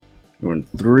We're in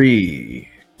 3,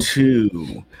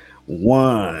 2,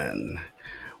 1.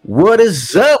 What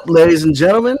is up, ladies and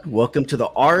gentlemen? Welcome to the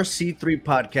RC3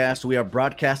 podcast. We are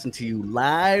broadcasting to you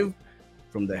live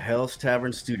from the Hell's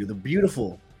Tavern studio, the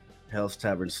beautiful Hell's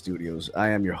Tavern studios. I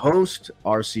am your host,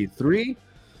 RC3,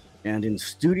 and in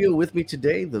studio with me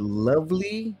today,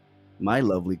 my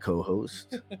lovely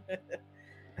co-host,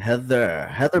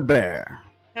 Heather Bear.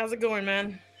 How's it going,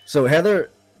 man? So Heather,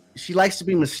 she likes to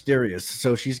be mysterious,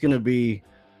 so she's gonna be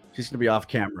off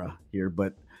camera here,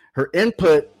 but her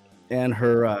input and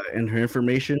her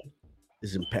information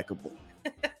is impeccable.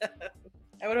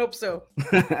 I would hope so.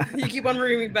 You keep on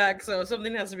bringing me back, so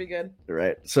something has to be good.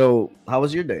 Right. So, how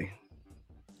was your day?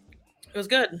 It was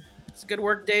good. It's a good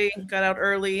work day. Got out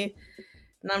early,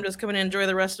 and I'm just coming to enjoy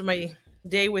the rest of my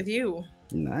day with you.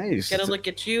 Nice. Get to look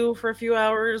at you for a few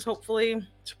hours, hopefully.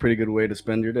 It's a pretty good way to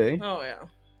spend your day. Oh yeah.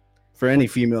 For any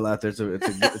female out there, it's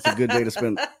a good day to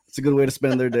spend. It's a good way to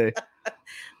spend their day.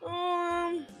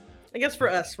 I guess for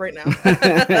us right now.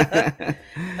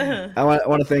 I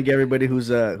want to thank everybody who's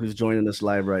joining us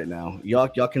live right now.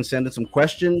 Y'all can send in some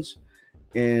questions,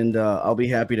 and I'll be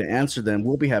happy to answer them.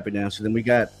 We'll be happy to answer them. We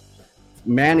got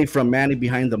Manny from Manny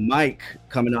Behind the Mic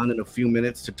coming on in a few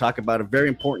minutes to talk about a very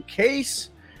important case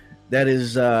that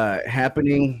is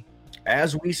happening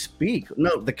as we speak.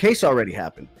 No, the case already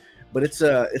happened, but it's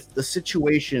the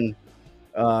situation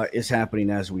is happening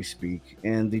as we speak,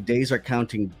 and the days are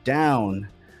counting down.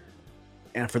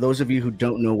 And for those of you who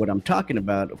don't know what I'm talking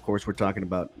about, of course, we're talking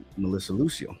about Melissa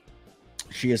Lucio.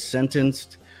 She is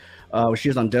sentenced. She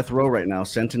is on death row right now,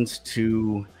 sentenced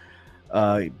to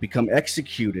become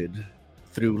executed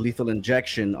through lethal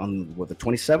injection on the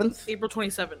 27th? April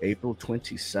 27th. April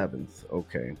 27th.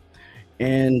 Okay.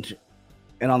 And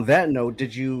on that note,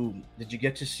 did you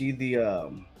get to see the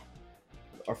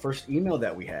our first email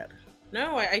that we had?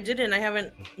 No, I didn't. I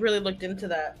haven't really looked into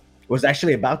that. It was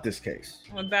actually about this case.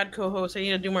 I'm a bad co-host. I need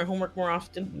to do my homework more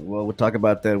often. Well, we'll talk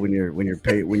about that when your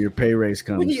pay raise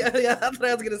comes. yeah, that's what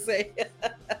I was gonna say. Hey,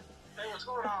 what's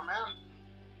going on, man?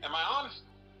 Am I on?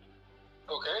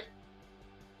 Okay.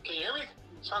 Can you hear me?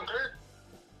 Sound clear?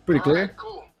 Pretty clear. All right,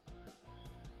 cool.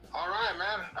 All right,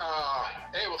 man.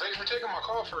 Hey, well, thanks for taking my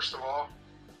call, first of all.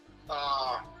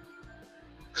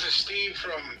 This is Steve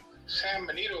from San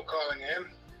Benito calling in.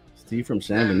 Steve from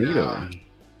San Benito.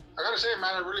 I gotta say,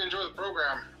 man, I really enjoy the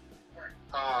program.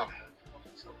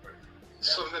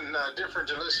 Something different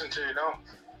to listen to,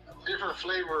 different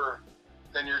flavor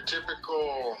than your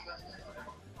typical,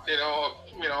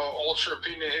 ultra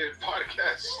opinionated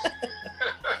podcast.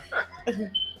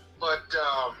 But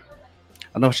I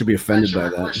don't know if I should be offended by my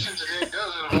that. question today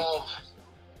does involve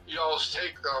y'all's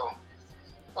take, though,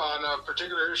 on a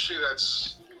particular issue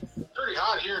that's pretty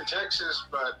hot here in Texas,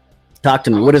 but Talk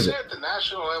to me. What is it? At the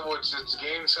national level, it's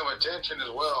gained some attention as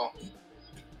well.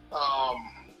 Now,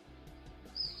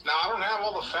 I don't have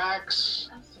all the facts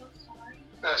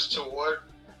as to what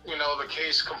the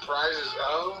case comprises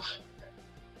of,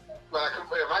 but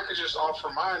if I could just offer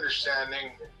my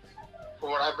understanding from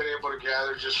what I've been able to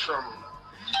gather just from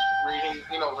reading,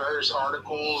 various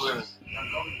articles and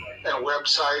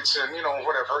websites and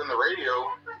what I've heard on the radio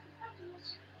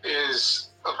is.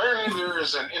 Apparently, there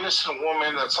is an innocent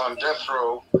woman that's on death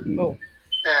row, and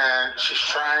she's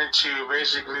trying to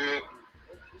basically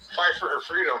fight for her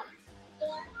freedom.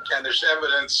 And there's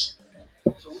evidence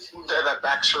that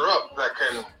backs her up that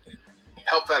can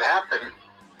help that happen.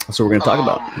 That's what we're going to talk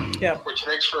about. Yeah. Which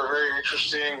makes for a very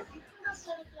interesting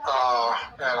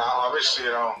and obviously,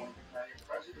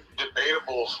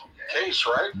 debatable case,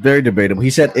 right? Very debatable. He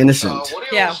said innocent.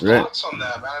 What are your thoughts on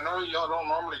that, man? I know y'all don't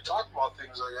normally talk about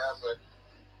things like that, but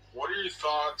what are your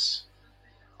thoughts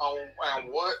on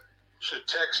what should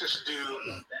Texas do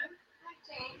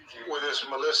with this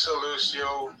Melissa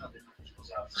Lucio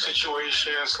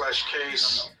situation /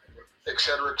 case, et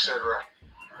cetera, et cetera?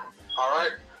 All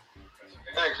right.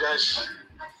 Thanks, guys.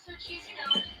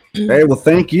 Hey, well,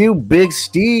 thank you, Big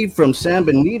Steve from San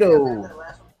Benito.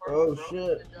 Oh,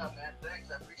 shit.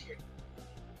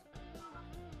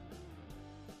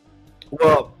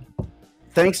 Well,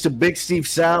 thanks to Big Steve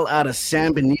Sal out of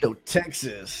San Benito,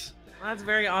 Texas. That's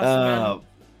very awesome, man.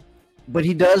 But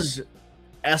he does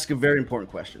ask a very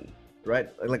important question, right?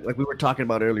 Like we were talking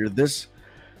about earlier, this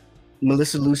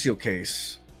Melissa Lucio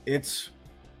case, it's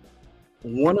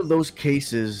one of those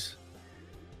cases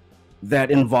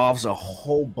that involves a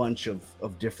whole bunch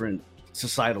of different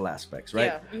societal aspects,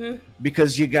 right? Yeah. Mm-hmm.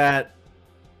 Because you got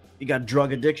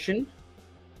drug addiction,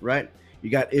 right? You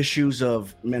got issues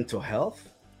of mental health,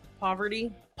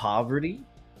 Poverty.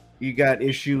 You got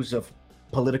issues of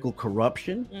political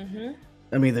corruption. Mm-hmm.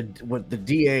 I mean, the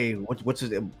DA, what's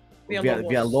his?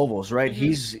 Villalobos, right?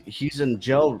 Mm-hmm. He's in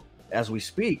jail as we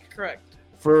speak Correct.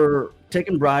 for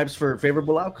taking bribes for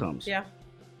favorable outcomes. Yeah.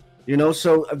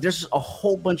 So there's a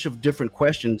whole bunch of different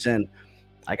questions, and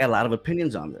I got a lot of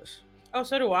opinions on this. Oh,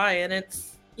 so do I. And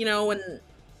it's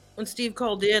when Steve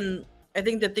called in, I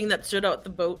think the thing that stood out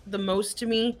the most to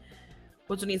me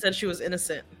was when he said she was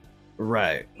innocent.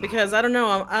 Right. Because I don't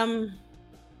know,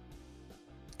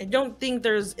 I don't think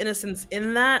there's innocence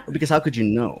in that. Because how could you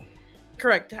know?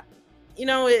 Correct.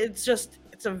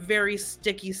 It's a very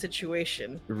sticky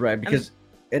situation. Right, because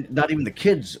and not even the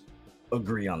kids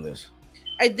agree on this.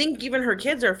 I think even her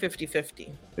kids are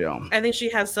 50-50. Yeah. I think she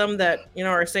has some that,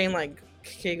 are saying like,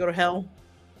 okay, go to hell.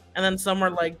 And then some are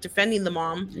like defending the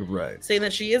mom. Right. Saying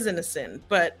that she is innocent.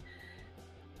 But,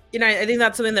 I think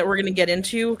that's something that we're going to get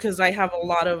into because I have a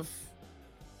lot of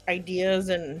ideas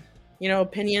and,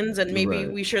 opinions, and maybe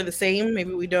we share the same,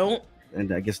 maybe we don't.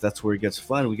 And I guess that's where it gets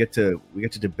fun. We get to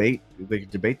debate. We get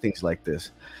to debate things like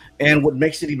this. And what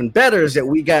makes it even better is that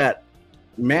we got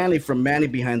Manny from Manny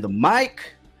Behind the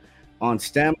Mic on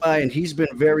standby, and he's been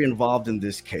very involved in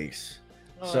this case.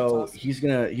 So awesome. he's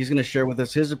gonna share with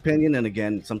us his opinion. And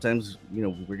again, sometimes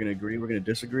we're gonna agree, we're gonna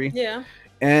disagree. Yeah.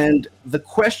 And the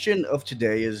question of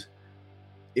today is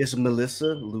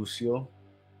Melissa Lucio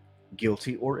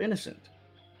guilty or innocent?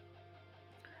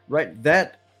 Right.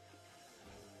 That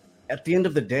at the end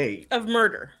of the day of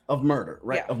murder,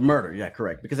 right? Yeah. Of murder. Yeah,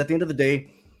 correct. Because at the end of the day,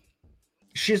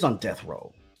 she's on death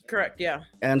row. Correct. Yeah.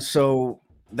 And so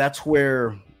that's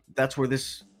where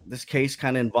this case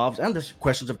kind of involves, and there's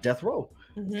questions of death row,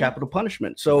 capital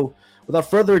punishment. So without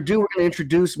further ado, we're going to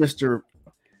introduce Mr.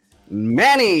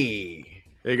 Manny.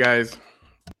 Hey guys.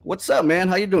 What's up, man?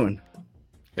 How you doing?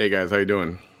 Hey guys, how you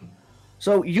doing?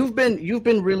 So you've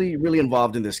been really, really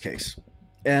involved in this case,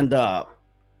 and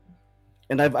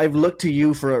I've looked to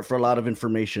you for a lot of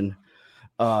information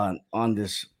on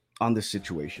this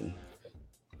situation.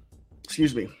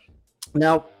 Excuse me.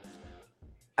 Now,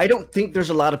 I don't think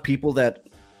there's a lot of people that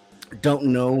don't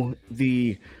know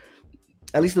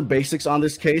at least the basics on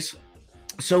this case.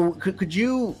 So could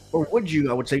you, or would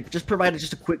you, I would say, just provide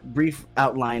just a quick brief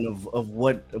outline of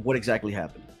what exactly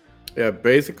happened? Yeah,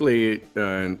 basically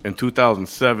in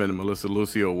 2007, Melissa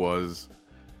Lucio was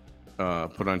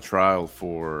put on trial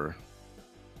for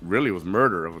was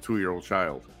murder of a 2-year-old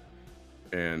child,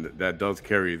 and that does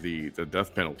carry the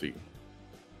death penalty.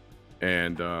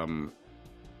 And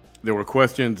there were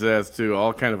questions as to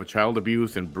all kind of child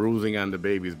abuse and bruising on the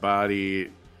baby's body,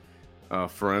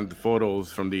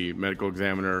 photos from the medical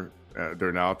examiner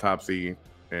during the autopsy,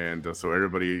 and so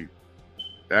everybody,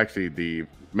 actually the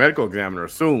medical examiner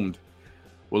assumed,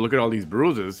 well, look at all these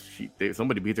bruises.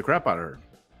 Somebody beat the crap out of her.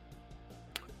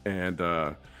 And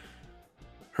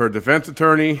her defense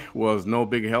attorney was no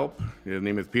big help. His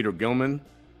name is Peter Gilman.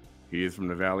 He is from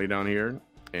the Valley down here.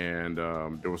 And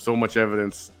there was so much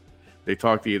evidence. They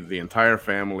talked to the entire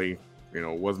family.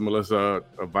 Was Melissa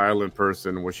a violent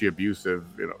person? Was she abusive?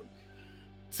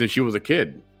 Since she was a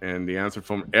kid. And the answer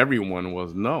from everyone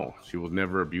was no. She was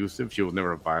never abusive. She was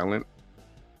never violent.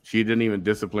 She didn't even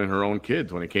discipline her own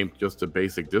kids when it came just to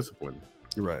basic discipline.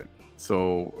 Right.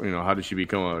 So, how did she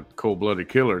become a cold-blooded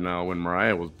killer now when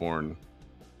Mariah was born?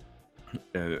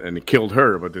 And it killed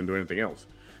her, but didn't do anything else.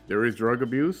 There is drug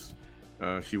abuse.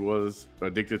 She was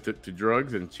addicted to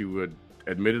drugs, and she would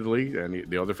admittedly, and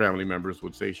the other family members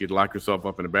would say, she'd lock herself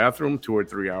up in the bathroom 2 or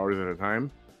 3 hours at a time.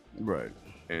 Right.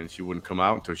 And she wouldn't come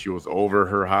out until she was over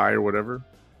her high or whatever.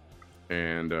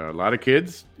 And a lot of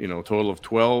kids, total of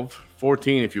 12,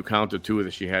 14 if you count the 2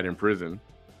 that she had in prison.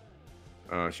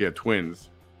 She had twins.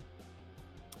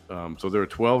 So there were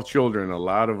 12 children, a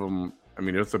lot of them. I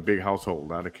mean, it's a big household,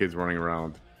 a lot of kids running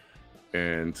around.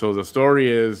 And so the story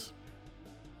is,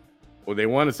 well, they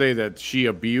want to say that she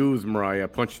abused Mariah,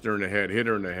 punched her in the head, hit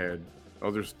her in the head.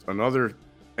 Another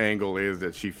angle is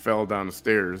that she fell down the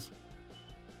stairs.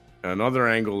 Another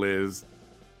angle is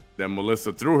that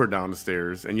Melissa threw her down the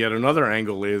stairs. And yet another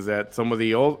angle is that some of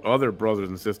the other brothers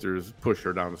and sisters pushed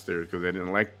her down the stairs because they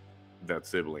didn't like that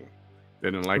sibling.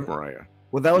 They didn't like Mariah.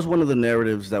 Well, that was one of the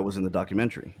narratives that was in the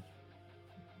documentary.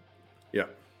 Yeah.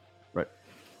 Right.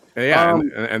 And yeah,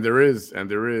 and there is,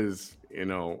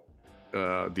 the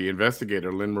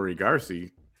investigator, Lynn Marie Garcia,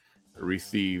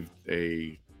 received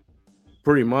a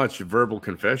pretty much verbal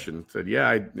confession. Said,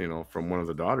 yeah, from one of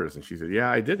the daughters. And she said,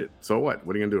 yeah, I did it. So what?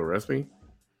 What are you going to do, arrest me?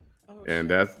 Oh, and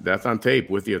that's on tape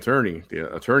with the attorney.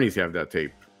 The attorneys have that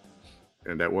tape.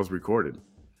 And that was recorded.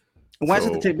 Why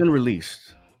hasn't the tape been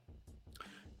released?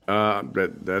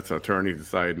 That's attorneys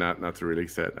decide not to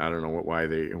release that. I don't know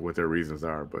what their reasons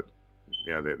are, but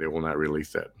yeah, they will not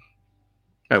release that.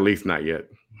 At least not yet.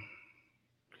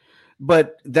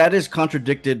 But that is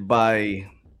contradicted by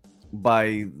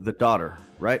the daughter,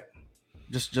 right?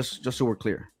 Just so we're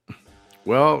clear.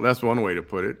 Well, that's one way to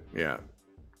put it. Yeah.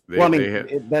 Well, I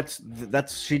mean, that's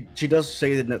she does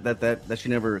say that she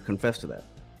never confessed to that.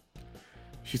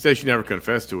 She says she never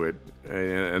confessed to it,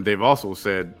 and they've also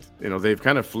said, they've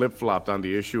kind of flip-flopped on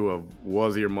the issue of,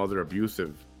 was your mother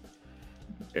abusive?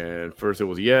 And first it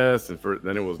was yes, and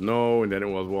then it was no, and then it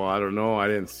was, well, I don't know, I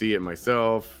didn't see it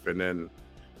myself, and then,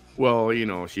 well,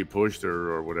 she pushed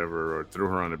her or whatever, or threw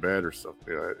her on the bed or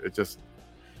something.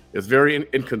 It's very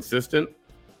inconsistent,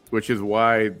 which is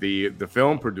why the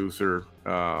film producer,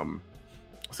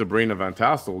 Sabrina Van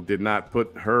Tassel, did not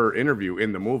put her interview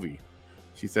in the movie.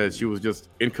 She said she was just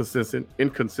inconsistent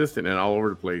and all over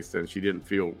the place, and she didn't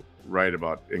feel right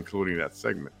about including that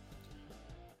segment.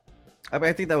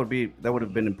 I think that would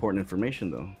have been important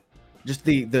information, though. Just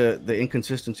the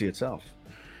inconsistency itself.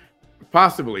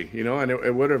 Possibly, and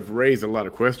it would have raised a lot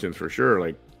of questions for sure.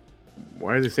 Like,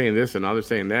 why are they saying this and now they're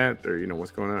saying that, or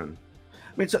what's going on? I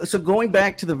mean, so going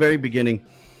back to the very beginning,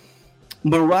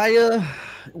 Mariah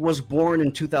was born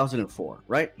in 2004,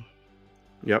 right?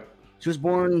 Yep. She was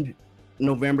born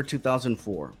November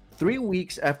 2004. 3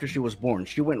 weeks after she was born,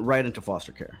 she went right into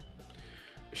foster care.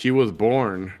 She was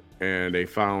born, and they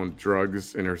found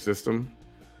drugs in her system,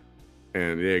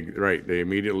 and they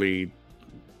immediately.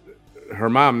 Her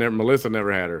mom, Melissa,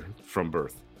 never had her from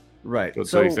birth. Right.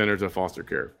 So they sent her to foster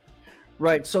care.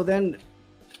 Right. So then,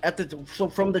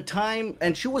 from the time,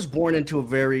 and she was born into a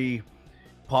very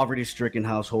poverty-stricken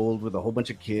household with a whole bunch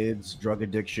of kids, drug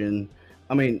addiction.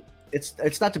 I mean,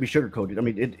 it's not to be sugarcoated. I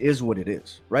mean, it is what it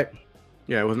is, right?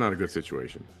 Yeah, it was not a good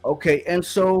situation. Okay, and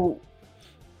so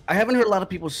I haven't heard a lot of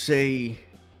people say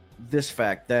this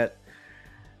fact, that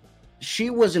she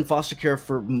was in foster care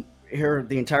for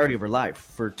the entirety of her life,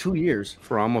 for 2 years.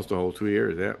 For almost the whole 2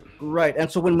 years, yeah. Right, and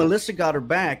so when Melissa got her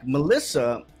back,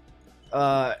 Melissa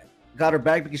got her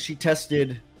back because she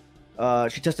tested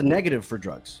negative for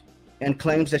drugs, and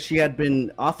claims that she had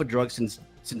been off of drugs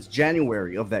since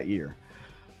January of that year.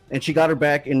 And she got her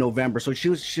back in November. So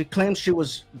she claims she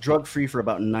was drug free for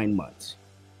about 9 months.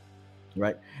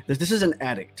 Right? This is an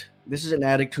addict. This is an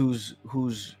addict who's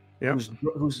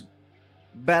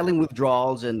battling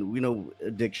withdrawals and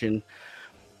addiction.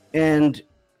 And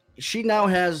she now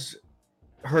has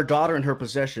her daughter in her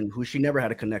possession, who she never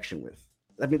had a connection with.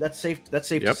 I mean, that's safe to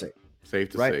say. Safe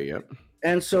to right? say, yep.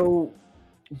 And so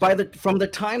from the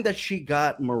time that she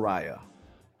got Mariah,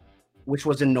 which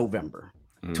was in November,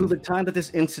 to the time that this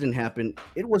incident happened,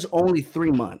 it was only 3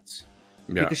 months.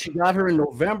 Yeah. Because she got her in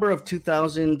November of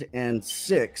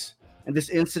 2006, and this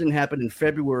incident happened in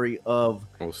February of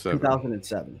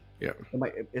 2007. Yeah. Am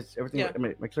I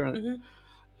clear on it?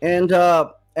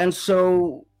 Mm-hmm. And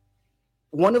so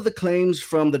one of the claims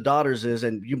from the daughters is,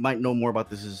 and you might know more about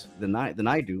this than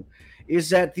I do,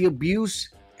 is that the abuse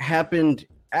happened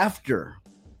after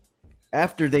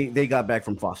they got back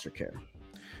from foster care.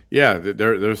 Yeah,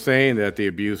 they're saying that the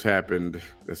abuse happened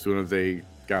as soon as they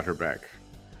got her back.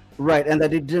 Right, and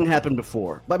that it didn't happen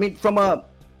before. But I mean,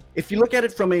 if you look at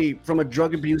it from a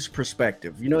drug abuse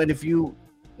perspective, and if you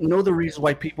know the reason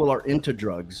why people are into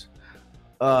drugs,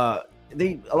 a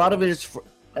lot of it is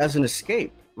as an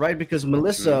escape, right? Because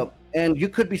Melissa, and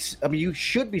you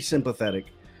should be sympathetic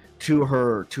to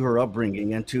her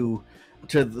upbringing and to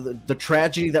the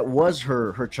tragedy that was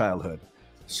her childhood.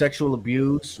 Sexual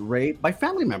abuse, rape by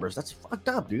family members. That's fucked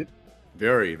up, dude.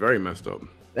 Very, very messed up.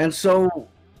 And so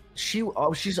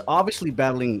she's obviously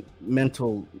battling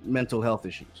mental health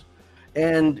issues,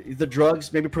 and the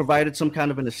drugs maybe provided some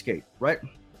kind of an escape, right?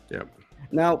 Yep.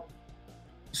 Now,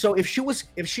 so if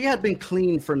she had been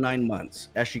clean for 9 months,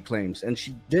 as she claims, and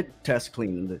she did test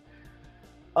clean,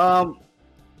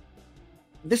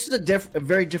 this is a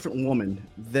very different woman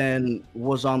than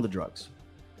was on the drugs.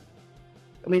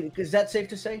 I mean, is that safe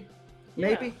to say?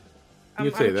 Maybe. Yeah.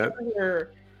 You'd say that.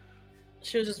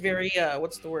 She was just very,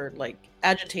 what's the word? Like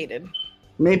agitated.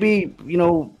 Maybe,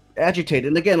 agitated.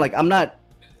 And again, like I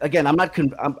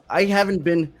haven't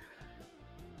been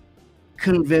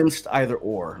convinced either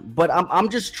or, but I'm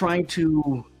just trying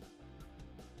to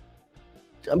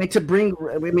bring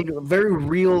a very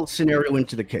real scenario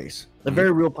into the case, a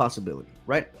very real possibility,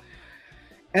 right?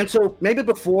 And so maybe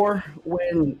before,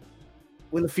 when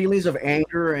the feelings of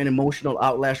anger and emotional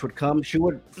outlash would come, she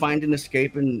would find an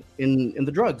escape in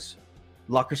the drugs,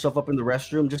 lock herself up in the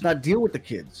restroom, just not deal with the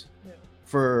kids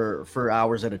for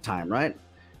hours at a time, right?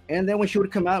 And then when she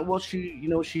would come out, well, she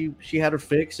had her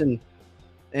fix and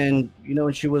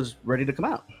she was ready to come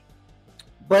out.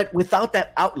 But without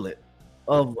that outlet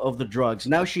of the drugs,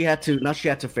 now she had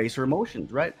to face her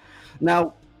emotions, right?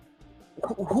 Now,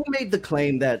 who made the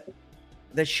claim that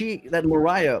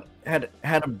Mariah had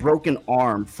a broken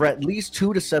arm for at least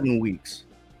 2 to 7 weeks?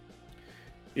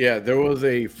 Yeah, there was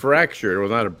a fracture. It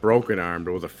was not a broken arm.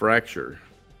 There was a fracture.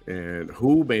 And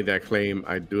who made that claim,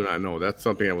 I do not know. That's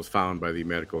something that was found by the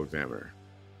medical examiner.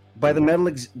 By the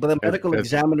medical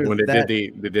examiner when they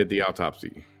did the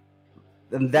autopsy.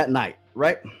 And that night,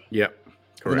 right? Yep.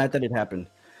 Correct. The night that it happened.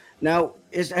 Now,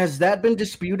 has that been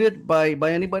disputed by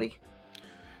anybody?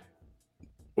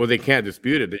 Well, they can't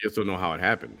dispute it. They just don't know how it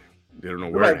happened. They don't know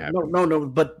where it happened. No.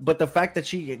 But the fact that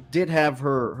she did have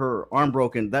her arm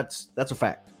broken, that's a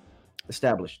fact,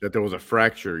 established. That there was a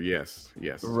fracture, yes.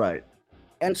 Right.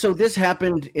 And so this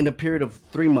happened in a period of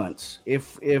 3 months.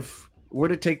 If we're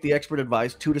to take the expert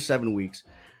advice, 2 to 7 weeks,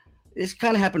 this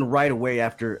kind of happened right away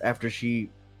after she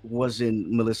was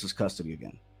in Melissa's custody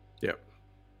again. Yep.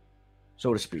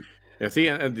 So to speak. Yeah. See,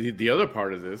 and the other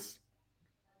part of this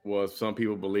was some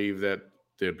people believe that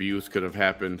the abuse could have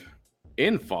happened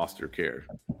in foster care.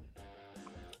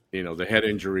 You know, the head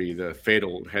injury, the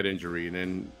fatal head injury, and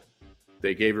then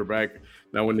they gave her back.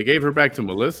 Now, when they gave her back to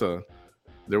Melissa,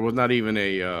 there was not even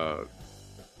a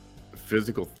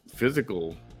physical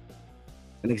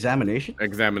an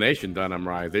examination done on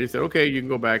Mariah. They said, okay, you can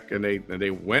go back, and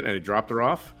they went and they dropped her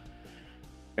off,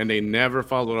 and they never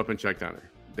followed up and checked on her.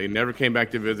 They never came back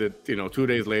to visit. 2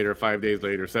 days later, 5 days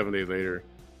later, 7 days later,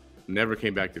 never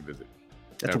came back to visit.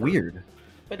 That's ever. Weird.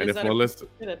 But and is that Melissa,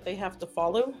 that they have to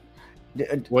follow?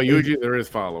 Well, usually there is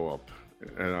follow up,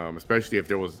 especially if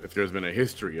there's been a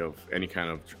history of any kind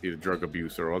of either drug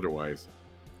abuse or otherwise.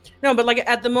 No, but like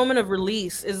at the moment of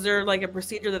release, is there like a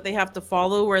procedure that they have to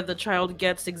follow where the child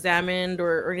gets examined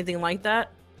or anything like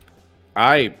that?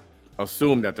 I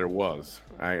assume that there was.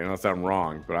 Unless I'm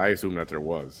wrong, but I assume that there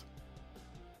was.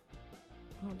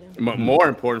 Oh, but more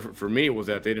important for me was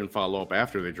that they didn't follow up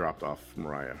after they dropped off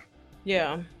Mariah.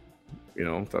 Yeah.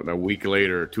 A week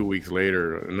later, 2 weeks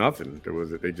later, nothing.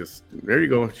 They just, there you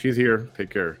go. She's here.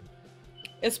 Take care.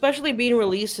 Especially being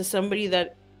released to somebody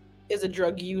that is a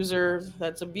drug user,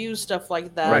 that's abused, stuff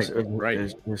like that. Right.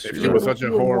 If she was such a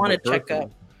horrible person. Check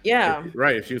up. Yeah.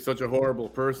 If she was such a horrible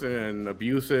person and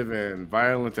abusive and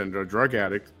violent and a drug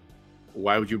addict,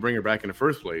 why would you bring her back in the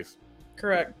first place?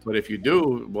 Correct. But if you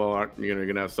do, well, you're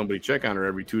going to have somebody check on her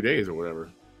every 2 days or whatever.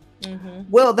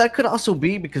 Mm-hmm. Well, that could also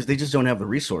be because they just don't have the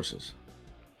resources.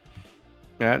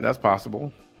 Yeah, that's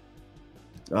possible.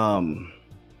 But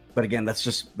again, that's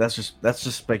just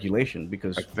speculation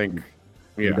because I think,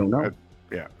 we don't know.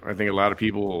 I think a lot of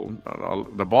people,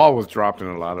 the ball was dropped in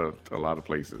a lot of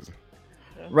places.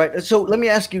 Right. So let me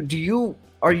ask you: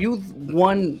 are you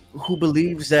one who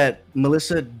believes that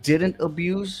Melissa didn't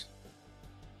abuse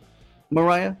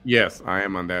Mariah? Yes, I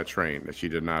am on that train that she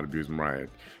did not abuse Mariah.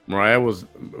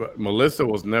 Melissa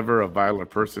was never a violent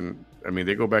person. I mean,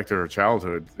 they go back to her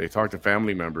childhood. They talk to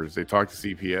family members. They talk to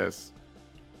CPS.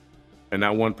 And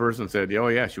not one person said, oh,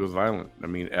 yeah, she was violent. I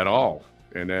mean, at all.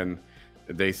 And then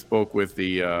they spoke with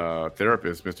the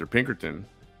therapist, Mr. Pinkerton.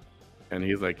 And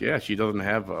he's like, yeah, she doesn't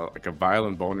have a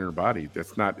violent bone in her body.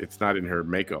 It's not in her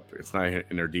makeup. It's not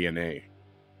in her DNA.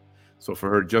 So for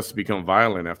her just to become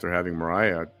violent after having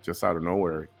Mariah just out of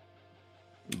nowhere.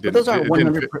 But those aren't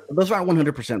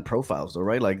 100% profiles, though,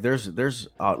 right? Like there's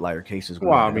outlier cases.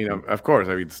 Well, I mean, of course,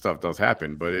 stuff does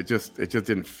happen, but it just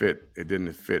didn't fit. It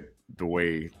didn't fit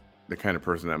the kind of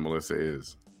person that Melissa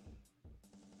is.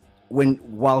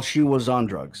 While she was on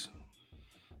drugs.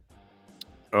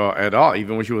 At all,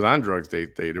 even when she was on drugs,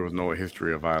 there was no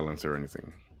history of violence or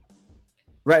anything.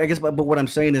 Right, I guess, but what I'm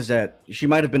saying is that she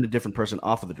might have been a different person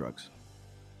off of the drugs.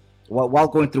 While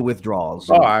going through withdrawals.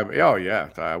 Yeah,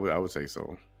 I would say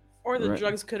so. Or the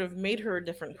drugs could have made her a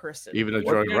different person. Even the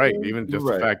drug, right? Even just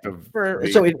the fact of.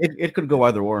 So it could go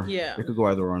either or. Yeah, it could go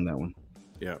either or on that one.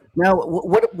 Yeah. Now,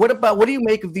 what do you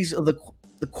make of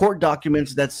the court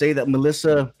documents that say that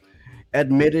Melissa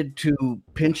admitted to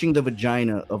pinching the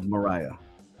vagina of Mariah?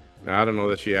 Now, I don't know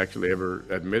that she actually ever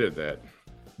admitted that.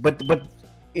 But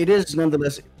it is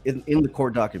nonetheless in the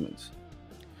court documents.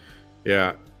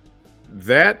 Yeah.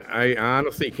 That I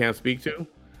honestly can't speak to.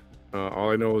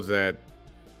 All I know is that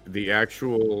the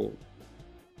actual,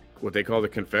 what they call the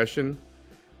confession,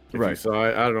 if you saw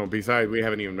it, I don't know. Besides, we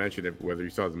haven't even mentioned it, whether you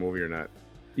saw the movie or not.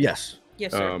 Yes.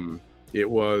 Yes, sir. It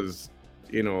was,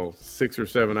 6 or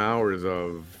 7 hours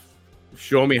of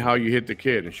show me how you hit the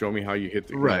kid and show me how you hit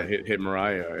hit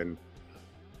Mariah, and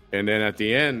then at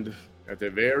the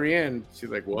very end, she's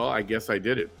like, "Well, I guess I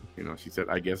did it." She said,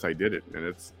 "I guess I did it," and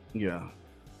it's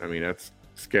I mean, that's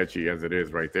sketchy as it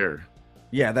is right there.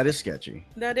 Yeah, that is sketchy.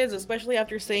 That is, especially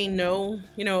after saying no,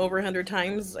 over 100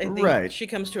 times. I think she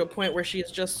comes to a point where she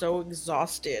is just so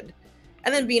exhausted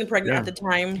and then being pregnant at the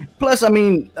time. Plus, I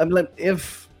mean, like,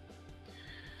 if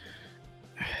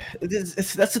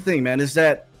that's the thing, man, is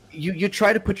that you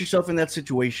try to put yourself in that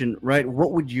situation, right?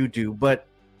 What would you do? But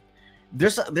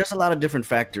there's a lot of different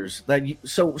factors that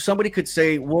so somebody could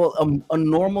say, well, a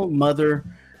normal mother,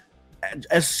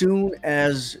 as soon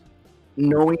as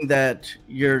knowing that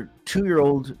your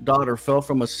 2-year-old daughter fell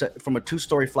from a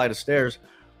 2-story flight of stairs,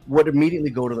 would immediately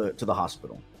go to the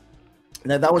hospital.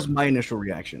 And that was my initial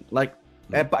reaction. Like,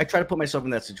 I try to put myself in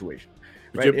that situation,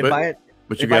 right?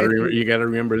 But you got to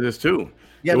remember this too.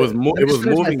 Yeah, it was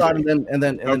moving. Thought, and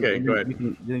then okay, go ahead. You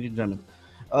can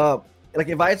like,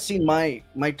 if I had seen my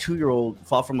 2-year-old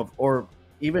fall from or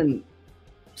even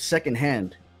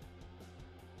secondhand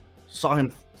saw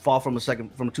him fall from a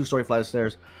 2-story flight of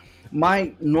stairs,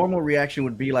 my normal reaction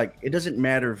would be like, it doesn't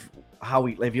matter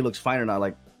if he looks fine or not.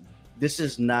 Like, this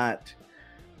is not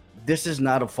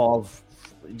a fall,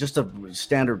 just a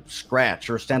standard scratch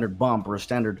or a standard bump or a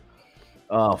standard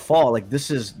fall. Like,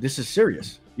 this is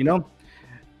serious, you know.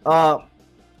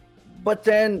 But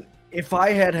then if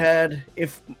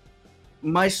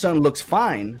my son looks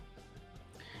fine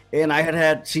and I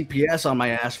had CPS on my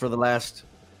ass for the last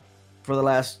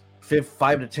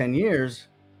 5 to 10 years,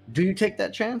 do you take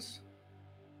that chance?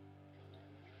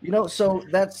 You know, so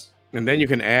that's. And then you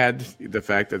can add the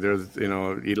fact that there's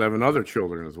 11 other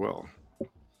children as well.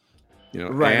 You know,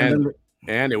 right?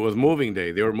 And it was moving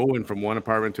day. They were moving from one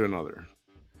apartment to another.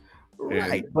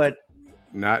 Right, but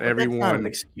everyone. That's not an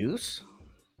excuse.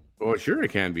 Well, sure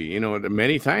it can be. You know,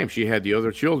 many times she had the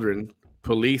other children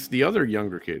police the other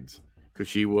younger kids because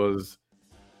she was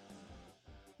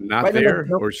not there,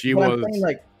 or she was.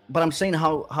 But I'm saying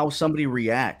how somebody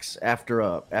reacts after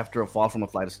a fall from a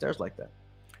flight of stairs like that.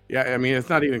 Yeah, I mean, it's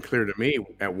not even clear to me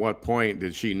at what point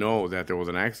did she know that there was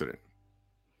an accident.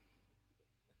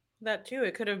 That too.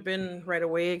 It could have been right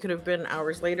away. It could have been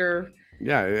hours later.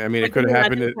 Yeah, I mean, it could have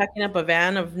happened. Packing up a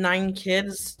van of 9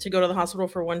 kids to go to the hospital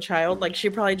for one child. Like, she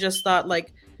probably just thought,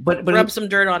 like, but rub some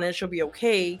dirt on it, she'll be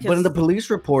okay. But in the police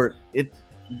report, it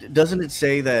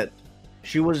say that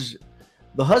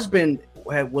the husband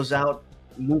was out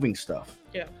moving stuff.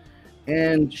 Yeah.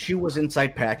 And she was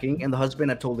inside packing, and the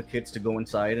husband had told the kids to go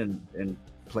inside and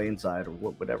play inside or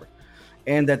whatever.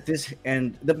 And this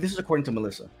is according to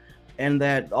Melissa. And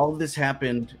that all of this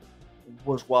happened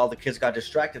was while the kids got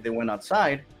distracted. They went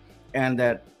outside, and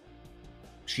that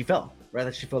she fell. Right,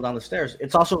 that she fell down the stairs.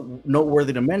 It's also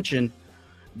noteworthy to mention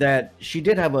that she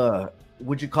did have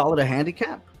would you call it a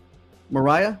handicap,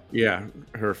 Mariah? Yeah,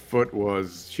 her foot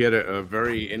she had a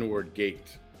very inward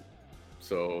gait.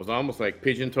 So it was almost like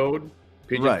pigeon-footed,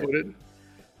 right.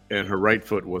 And her right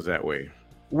foot was that way.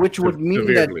 Which would mean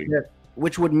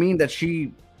that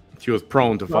she was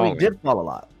prone to falling. Did fall a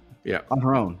lot. Yeah, on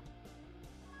her own.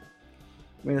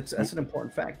 I mean, that's an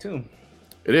important fact too.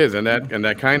 It is, and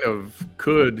that kind of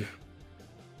could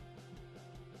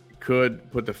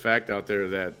put the fact out there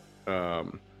that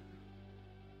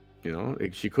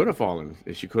she could have fallen.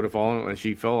 She could have fallen, and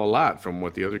she fell a lot from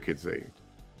what the other kids say.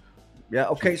 Yeah.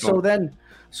 Okay. So then,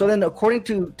 according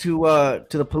to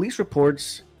the police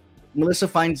reports, Melissa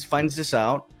finds this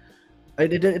out.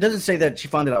 It doesn't say that she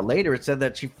found it out later. It said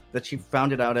that she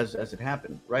found it out as it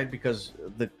happened, right? Because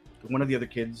one of the other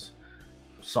kids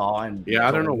saw and I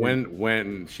don't know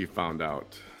when she found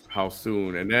out, how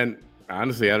soon, and then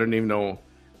honestly, I don't even know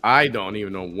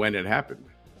when it happened.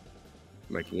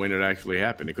 Like, when it actually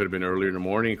happened. It could have been earlier in the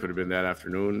morning. It could have been that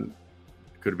afternoon.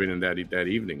 It could have been in that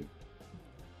evening.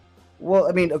 Well,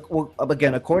 I mean,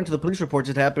 again, according to the police reports,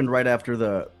 it happened right after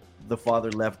the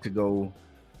father left to go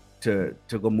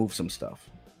move some stuff.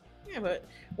 Yeah, but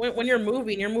when you're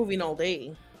moving all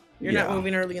day. You're not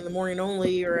moving early in the morning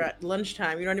only or at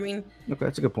lunchtime. You know what I mean? Okay,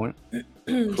 that's a good point.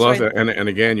 Plus, and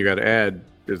again, you got to add,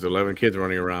 there's 11 kids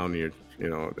running around. You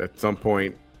know, at some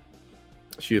point,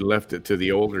 she left it to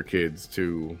the older kids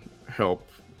to help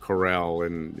corral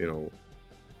and,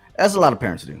 as a lot of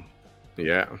parents do.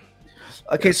 Yeah.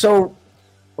 Okay, so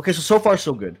far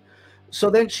so good.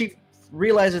 So then she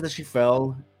realizes that she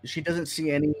fell. She doesn't see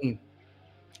any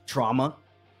trauma.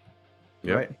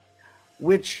 Yep. Right?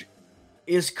 Which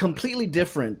is completely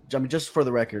different, I mean, just for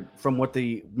the record, from what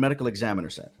the medical examiner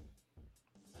said.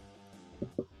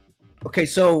 Okay,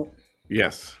 so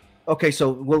yes. Okay,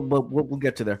 so we'll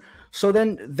get to there. So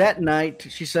then that night,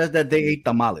 she says that they ate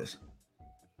tamales.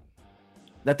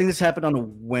 I think this happened on a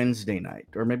Wednesday night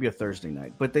or maybe a Thursday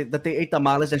night, but they ate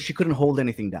tamales and she couldn't hold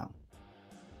anything down.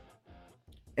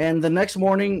 And the next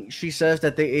morning, she says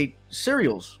that they ate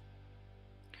cereals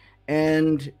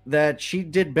and that she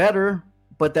did better,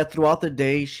 but that throughout the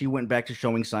day, she went back to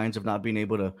showing signs of not being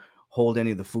able to hold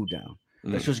any of the food down.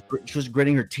 that she was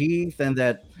gritting her teeth, and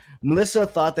that Melissa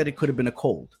thought that it could have been a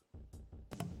cold.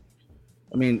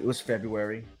 I mean, it was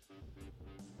February.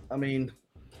 I mean,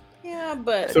 yeah,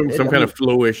 but some kind of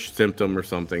flu-ish symptom or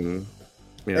something.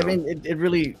 You know. I mean, it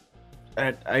really,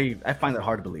 I find that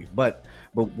hard to believe, but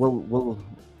we'll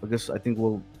I think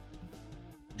we'll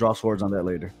draw swords on that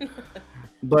later.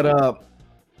 But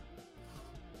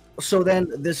so then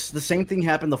the same thing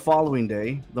happened the following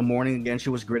day. The morning again, she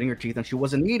was gritting her teeth and she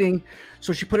wasn't eating,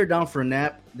 so she put her down for a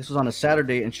nap. This was on a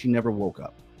Saturday, and she never woke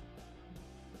up.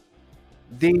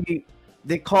 They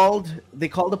called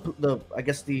the I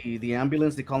guess the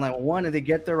ambulance. They called 911, and they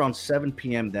get there around 7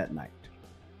 p.m. that night.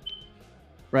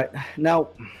 Right now,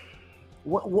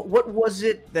 what was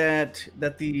it that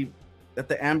the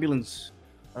ambulance,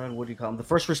 what do you call them? The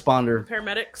first responder,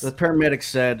 paramedics. The paramedics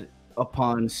said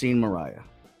upon seeing Mariah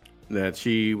that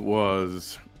she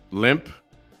was limp,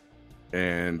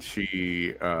 and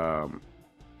she did I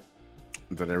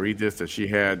read this, that she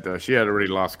had already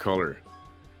lost color,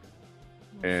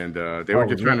 and they were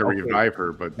just trying to revive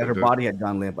her, but that her body had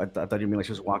gone limp. I thought you mean like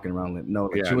she was walking around limp. No,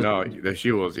 she was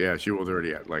already out. She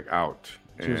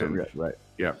was right.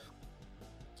 Yeah.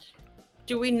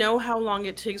 Do we know how long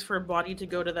it takes for a body to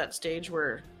go to that stage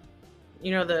where,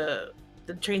 the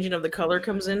changing of the color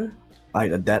comes in?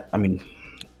 It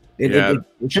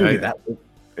shouldn't be that.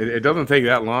 It doesn't take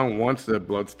that long once the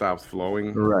blood stops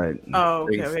flowing. Right. Oh,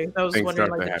 okay. I was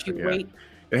wondering, like, did you wait?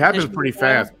 It happens pretty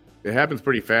fast. It happens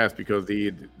pretty fast because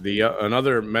the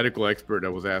another medical expert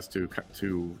that was asked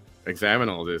to examine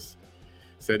all this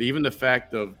said even the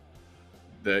fact of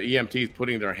the EMTs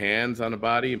putting their hands on the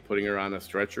body and putting her on a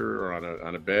stretcher or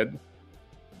on a bed,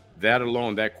 that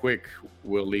alone, that quick,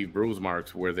 will leave bruise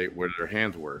marks where their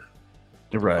hands were.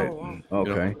 Right. Oh, wow.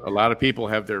 Okay. A lot of people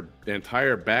have their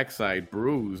entire backside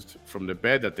bruised from the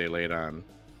bed that they laid on.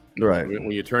 Right.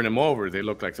 When you turn them over, they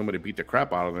look like somebody beat the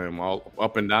crap out of them all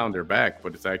up and down their back,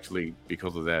 but it's actually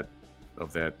because of that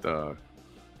the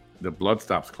blood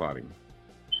stops clotting.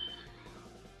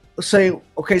 So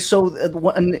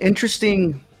an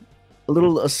interesting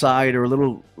little aside or a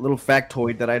little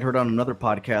factoid that I'd heard on another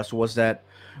podcast was that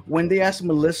when they asked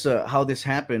Melissa how this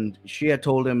happened, she had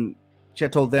told them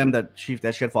that she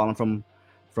had fallen from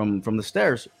the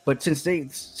stairs. But since they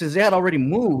had already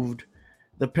moved,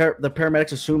 the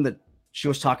paramedics assumed that she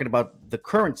was talking about the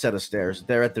current set of stairs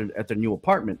there at their new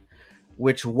apartment,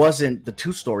 which wasn't the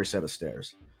 2-story set of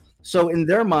stairs. So in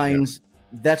their minds,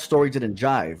 that story didn't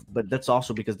jive. But that's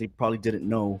also because they probably didn't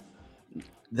know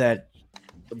that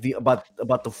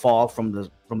about the fall from the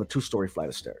 2-story flight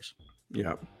of stairs.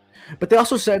 Yeah. But they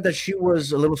also said that she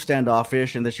was a little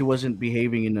standoffish and that she wasn't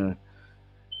behaving in a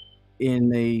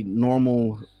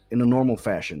normal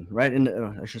fashion, right?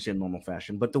 I shouldn't say a normal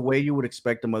fashion, but the way you would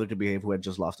expect a mother to behave who had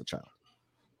just lost a child.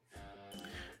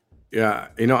 Yeah,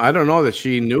 I don't know that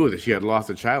she knew that she had lost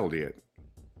a child yet,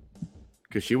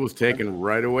 because she was taken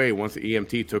right away once the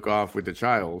EMT took off with the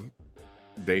child.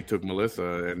 They took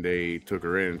Melissa and they took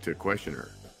her in to question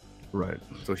her. Right.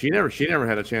 So she never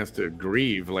had a chance to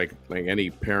grieve like any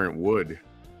parent would,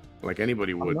 like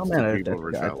anybody would. Oh, no, man, over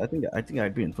a child. I think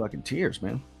I'd be in fucking tears,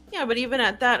 man. Yeah, but even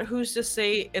at that, who's to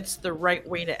say it's the right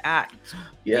way to act?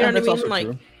 Yeah, you know that's what I mean? also Like,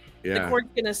 true. Yeah. The court's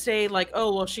gonna say, like,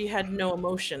 oh, well, she had no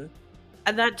emotion.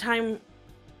 At that time,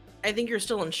 I think you're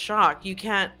still in shock. You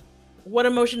can't. What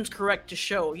emotion's correct to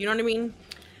show? You know what I mean?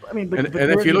 I mean, but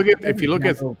if you look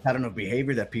at the pattern of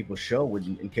behavior that people show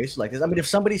in cases like this, I mean, if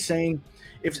somebody's saying,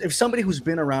 if somebody who's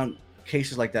been around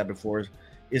cases like that before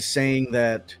is saying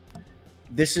that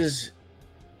this is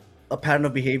a pattern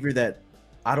of behavior that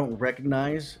I don't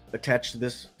recognize attached to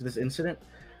this incident,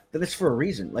 then it's for a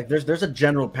reason. Like there's a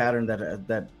general pattern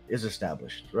that is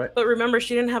established, right? But remember,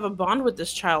 she didn't have a bond with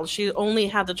this child. She only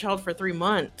had the child for 3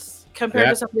 months, compared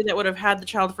to somebody that would have had the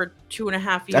child for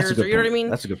 2.5 years. Or you know what I mean?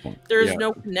 That's a good point. There's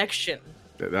no connection.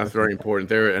 That's very important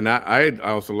there. And I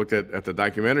also looked at the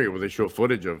documentary where they show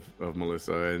footage of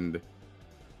Melissa, and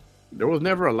there was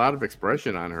never a lot of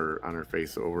expression on her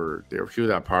face over there. She was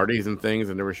at parties and things,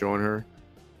 and they were showing her.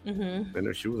 Mm-hmm.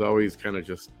 And she was always kind of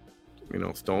just,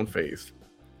 stone faced.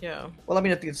 Yeah. Well, I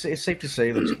mean, it's safe to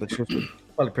say that she was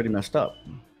probably pretty messed up.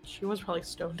 She was probably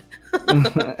stoned.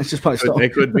 It's just probably stoned.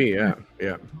 It could be, yeah.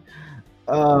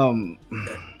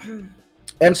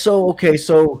 And so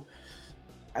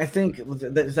I think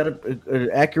is that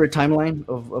an accurate timeline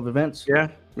of events? Yeah.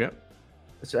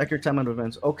 It's an accurate timeline of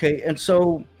events. Okay, and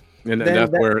so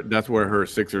that's where her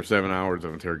 6 or 7 hours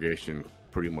of interrogation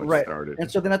pretty much started. And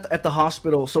so then at the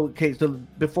hospital, so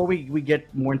before we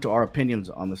get more into our opinions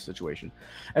on this situation,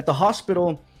 at the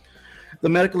hospital, The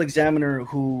medical examiner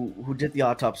who did the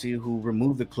autopsy, who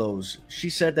removed the clothes, she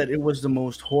said that it was the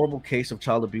most horrible case of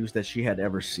child abuse that she had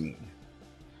ever seen.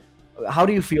 How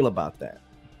do you feel about that?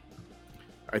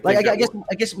 Like,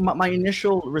 I guess my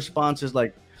initial response is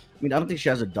like, I mean, I don't think she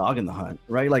has a dog in the hunt,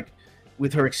 right? Like,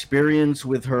 with her experience,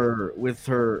 with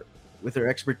her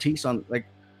expertise on, like,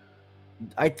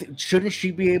 shouldn't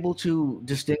she be able to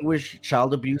distinguish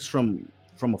child abuse from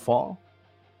a fall?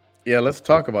 Yeah, let's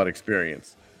talk about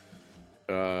experience.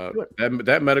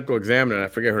 That medical examiner, I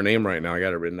forget her name right now. I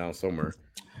got it written down somewhere.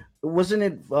 Wasn't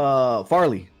it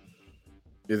Farley?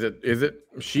 Is it?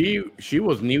 She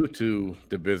was new to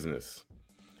the business.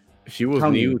 She was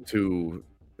new to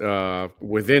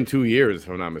within 2 years, if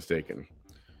I'm not mistaken.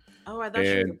 Oh, I thought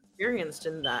she was experienced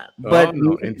in that. But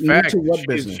no. In fact,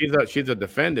 she's a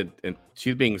defendant, and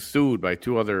she's being sued by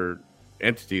 2 other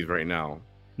entities right now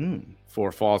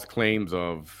for false claims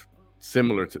of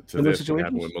similar to this that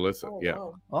happened with Melissa.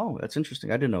 Wow. Oh, that's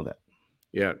interesting. I didn't know that.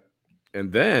 Yeah,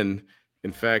 and then,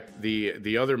 in fact,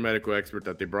 the other medical expert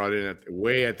that they brought in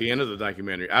way at the end of the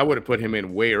documentary, I would have put him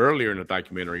in way earlier in the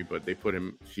documentary, but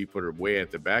she put her way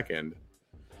at the back end.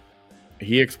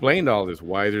 He explained all this,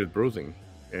 why there's bruising,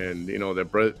 and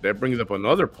that brings up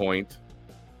another point,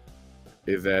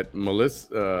 is that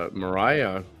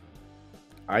Mariah,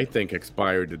 I think,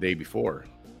 expired the day before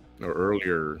or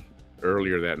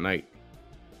earlier that night.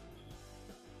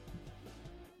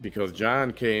 Because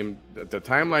John came, the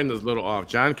timeline is a little off.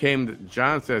 John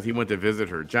says he went to visit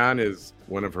her. John is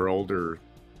one of her older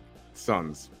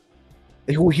sons.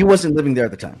 He wasn't living there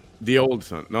at the time. The old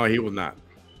son. No, he was not.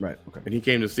 Right. Okay. And he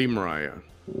came to see Mariah.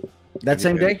 That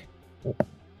same day?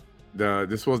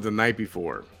 This was the night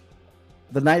before.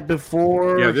 The night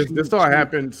before? Yeah, this all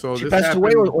happened. So she this passed happened,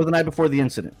 away, or the night before the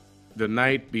incident? The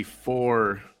night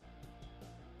before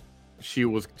she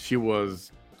was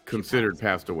considered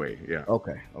passed away. Yeah.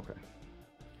 Okay.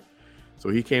 So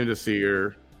he came to see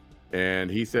her, and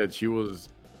he said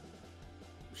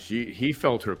he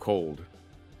felt her cold,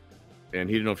 and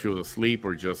he didn't know if she was asleep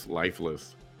or just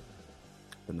lifeless.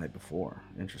 The night before.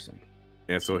 Interesting.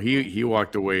 And so he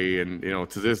walked away, and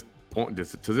to this point,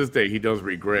 to this day, he does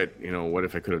regret. What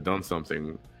if I could have done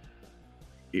something?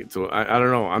 So I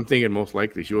don't know. I'm thinking most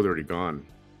likely she was already gone.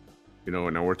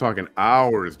 Now we're talking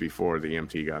hours before the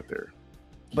EMT got there.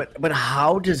 But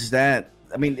how does that?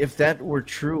 I mean, if that were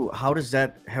true, how does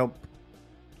that help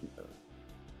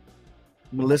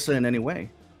Melissa in any way?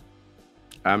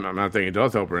 I'm not thinking it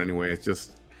does help her anyway. It's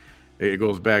just it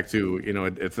goes back to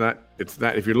it's not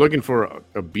if you're looking for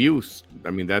abuse.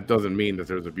 I mean, that doesn't mean that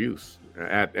there's abuse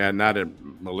not at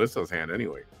Melissa's hand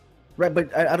anyway. Right,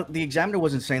 but the examiner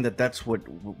wasn't saying that that's what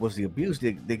was the abuse.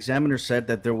 The examiner said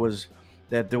that there was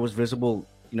visible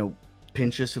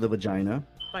pinches to the vagina.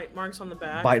 Bite marks on the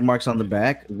back.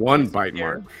 One bite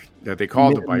mark that they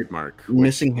called the bite mark.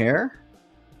 Missing hair.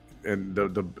 And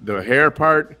the hair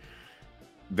part,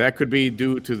 that could be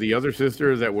due to the other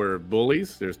sisters that were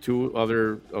bullies. There's 2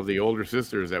 other of the older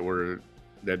sisters that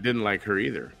didn't like her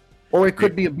either. Or it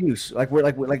could be abuse.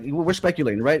 We're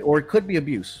speculating, right? Or it could be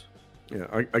abuse.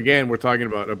 Yeah. Again, we're talking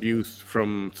about abuse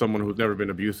from someone who's never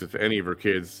been abusive to any of her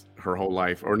kids her whole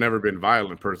life, or never been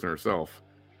violent person herself.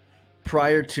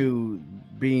 Prior to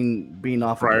being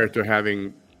off. Prior to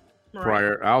having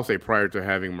Mariah.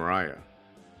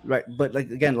 Right, but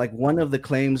one of the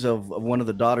claims of one of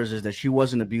the daughters is that she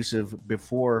wasn't abusive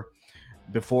before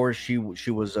she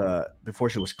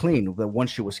was clean. But once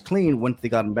she was clean, once they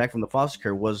got him back from the foster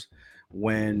care, was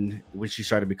when she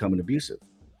started becoming abusive.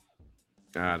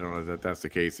 I don't know that that's the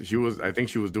case. I think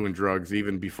she was doing drugs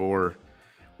even before.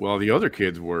 Well, the other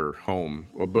kids were home.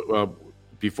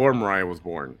 Before Mariah was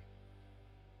born.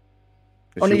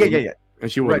 And yeah. And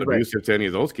she wasn't abusive to any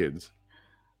of those kids.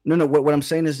 No. What I'm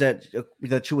saying is that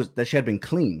she had been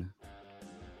clean.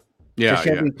 Yeah, so she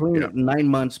had been clean 9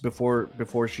 months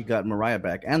before she got Mariah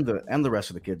back, and the rest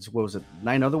of the kids. What was it?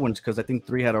 9 other ones, because I think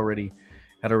 3 had already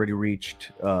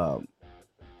reached.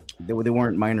 They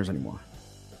weren't minors anymore.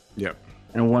 Yep.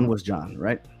 And 1 was John,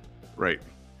 right? Right.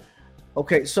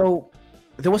 Okay, so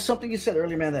there was something you said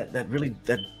earlier, man, that really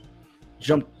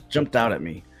jumped out at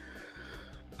me.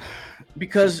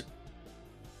 Because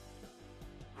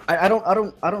I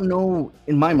don't know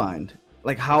in my mind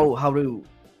how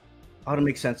to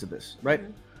make sense of this, right?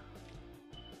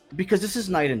 Because this is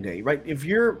night and day, right? If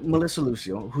you're Melissa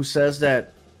Lucio, who says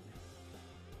that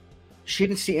she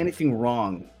didn't see anything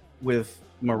wrong with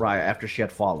Mariah after she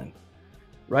had fallen,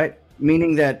 right?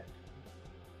 Meaning that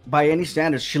by any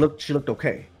standards, she looked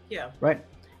okay. Yeah. Right.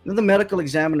 And then the medical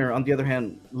examiner, on the other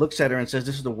hand, looks at her and says,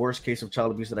 "This is the worst case of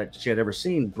child abuse that she had ever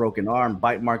seen. Broken arm,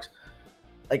 bite marks."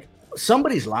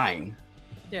 somebody's lying.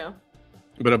 Yeah.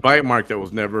 But a bite mark that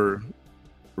was never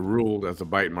ruled as a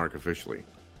bite mark officially.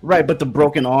 Right, but the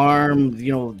broken arm,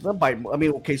 the bite. I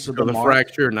mean, okay, so the mark,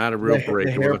 fracture, not a real break,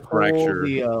 the it hair was a fracture.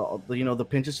 The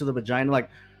pinches to the vagina, like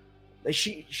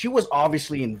she was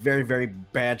obviously in very, very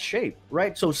bad shape,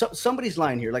 right? So somebody's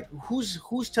lying here. Like,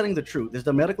 who's telling the truth? Is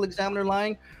the medical examiner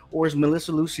lying, or is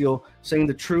Melissa Lucio saying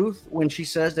the truth when she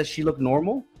says that she looked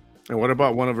normal? And what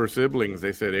about one of her siblings?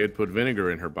 They said they had put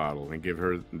vinegar in her bottle and give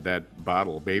her that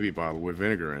baby bottle with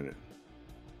vinegar in it.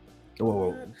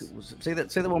 Whoa. Say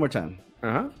that one more time.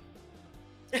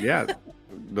 Yeah,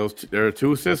 there are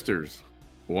two sisters.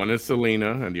 One is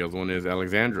Selena, and the other one is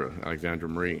Alexandra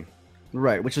Marie.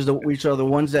 Right, which are the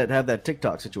ones that have that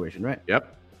TikTok situation, right?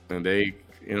 Yep, and they,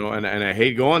 and I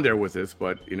hate going there with this,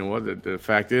 but you know what? The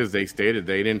fact is, they stated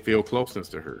they didn't feel closeness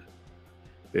to her.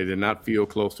 They did not feel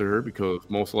close to her because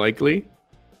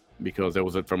that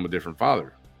was from a different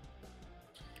father,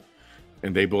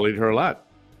 and they bullied her a lot.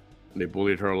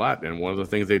 And one of the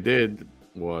things they did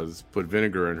was put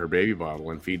vinegar in her baby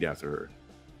bottle and feed that to her.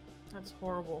 That's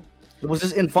horrible. Was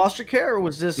this in foster care, or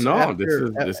was this? No,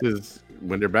 this is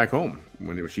when they're back home,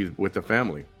 she's with the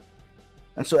family.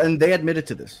 And they admitted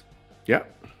to this. Yeah.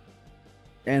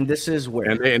 And this is where.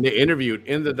 And they interviewed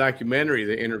in the documentary.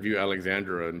 They interview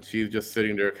Alexandra, and she's just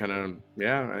sitting there, kind of,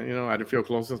 I didn't feel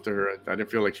closest to her. I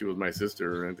didn't feel like she was my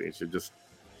sister or anything. She's just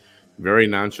very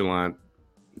nonchalant.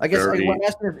 I guess what I'm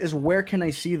asking is, where can I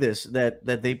see this that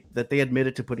they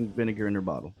admitted to putting vinegar in her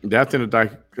bottle? That's in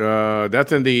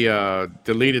the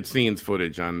deleted scenes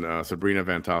footage on Sabrina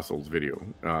Van Tassel's video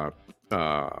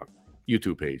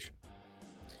YouTube page.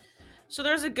 So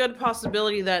there's a good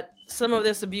possibility that some of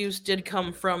this abuse did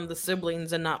come from the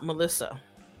siblings and not Melissa.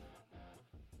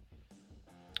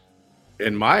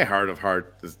 In my heart of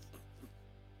hearts,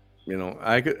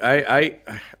 I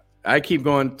keep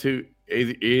going to.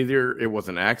 Either it was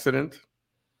an accident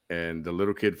and the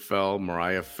little kid fell,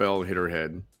 Mariah fell, hit her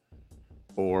head,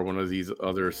 or one of these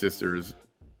other sisters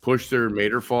pushed her,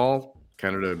 made her fall,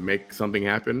 kind of to make something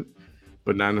happen,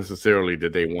 but not necessarily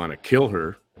did they want to kill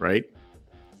her, right?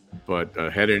 But a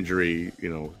head injury,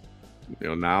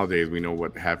 nowadays we know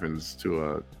what happens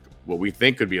to what we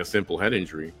think could be a simple head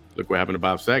injury. Look what happened to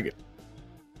Bob Saget.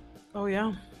 Oh,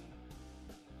 yeah.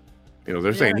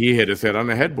 They're saying he hit his head on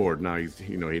the headboard. Now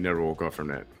he never woke up from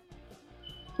that.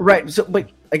 Right. So, but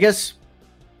I guess,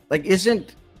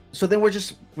 so then we're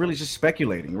just really just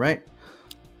speculating, right?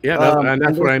 Yeah. And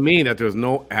that's what I mean, that there's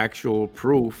no actual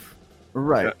proof.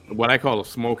 Right. What I call a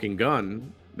smoking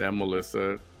gun, that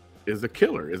Melissa is a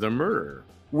killer, is a murderer.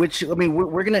 Which, I mean,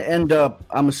 we're going to end up,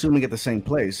 I'm assuming, at the same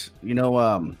place,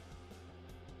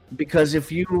 because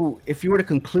if you were to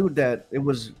conclude that it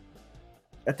was,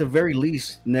 at the very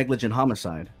least, negligent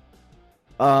homicide,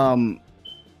 then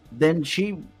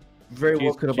she very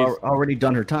well could have already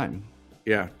done her time.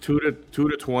 Yeah, 2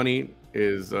 to 20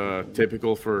 is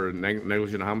typical for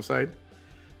negligent homicide,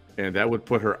 and that would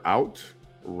put her out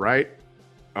right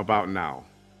about now.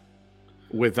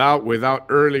 Without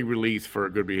early release for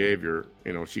good behavior,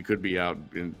 she could be out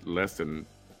in less than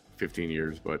 15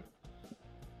 years, but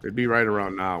it'd be right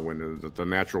around now when the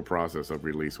natural process of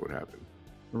release would happen.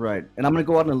 Right. And I'm going to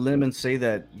go out on a limb and say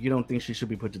that you don't think she should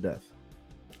be put to death.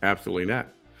 Absolutely not.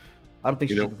 I don't think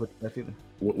she should be put to death either.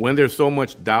 When there's so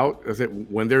much doubt,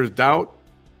 when there's doubt,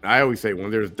 I always say,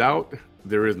 when there's doubt,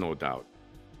 there is no doubt.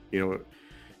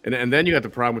 And then you got the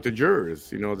problem with the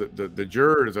jurors. The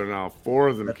jurors are now, 4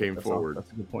 of them came forward.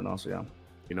 That's a good point also, yeah.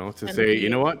 To say, you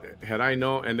know what, had I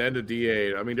known, and then the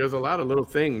DA, I mean, there's a lot of little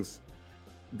things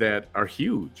that are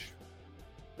huge.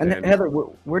 And Heather,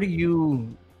 where do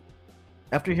you...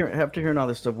 After hearing all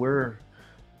this stuff, where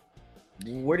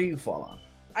do you fall on?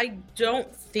 I don't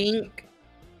think,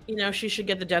 she should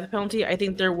get the death penalty. I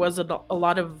think there was a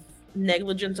lot of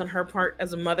negligence on her part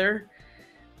as a mother.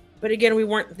 But again, we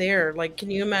weren't there. Like,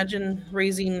 can you imagine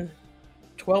raising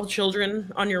 12 children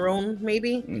on your own,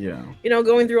 maybe? Yeah.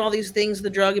 Going through all these things, the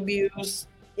drug abuse,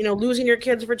 losing your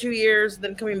kids for 2 years,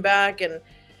 then coming back. And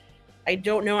I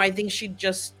don't know. I think she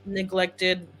just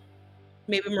neglected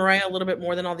maybe Mariah a little bit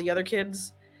more than all the other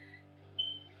kids,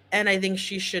 and I think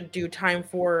she should do time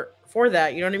for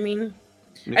that. You know what I mean?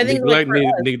 I think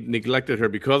neglected her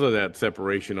because of that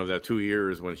separation of that 2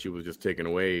 years when she was just taken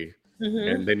away,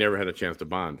 and they never had a chance to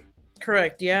bond.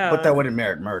 Correct. Yeah. But that wouldn't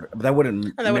merit murder. That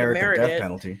wouldn't merit the death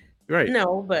penalty. Right.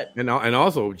 No, but and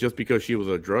also just because she was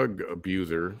a drug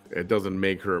abuser, it doesn't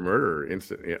make her a murderer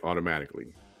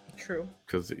automatically. True.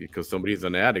 Because somebody's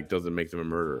an addict doesn't make them a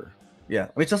murderer. Yeah,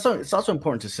 I mean, it's also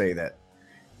important to say that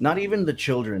not even the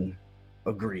children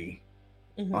agree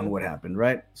on what happened,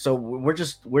 right? So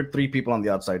we're three people on the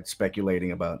outside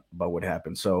speculating about what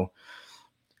happened. So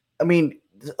I mean,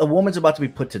 a woman's about to be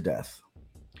put to death.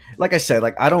 Like I said,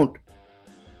 like I don't.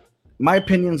 My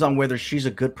opinions on whether she's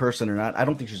a good person or not, I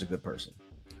don't think she's a good person.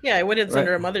 Yeah, I wouldn't send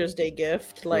Right. her a Mother's Day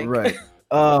gift. Like, Right.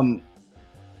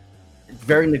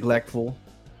 Very neglectful.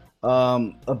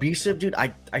 Abusive, dude.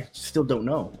 I still don't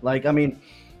know. Like, I mean,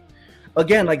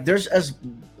 again, like there's as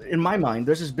in my mind,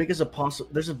 there's as big as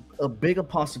there's a big a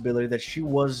possibility that she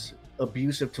was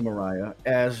abusive to Mariah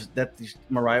as that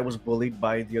Mariah was bullied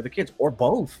by the other kids, or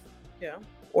both. yeah,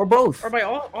 Or both. or by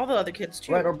all the other kids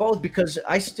too. Right, or both, because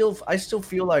I still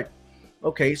feel like,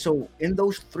 okay, so in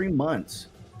those 3 months,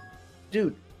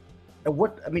 dude,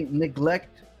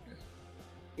 neglect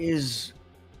is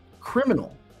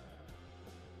criminal.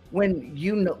 When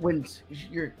when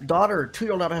your daughter,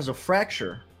 2-year-old daughter, has a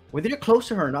fracture, whether you're close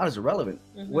to her or not is irrelevant.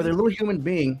 Whether a little human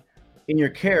being in your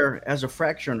care has a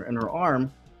fracture in her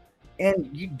arm, and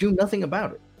you do nothing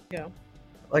about it. Yeah,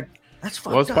 like that's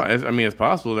fucked up. It's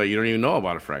possible that you don't even know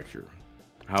about a fracture.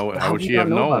 How would she have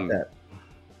know known? about that?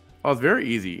 Oh, it's very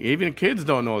easy. Even kids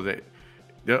don't know that.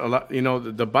 A lot,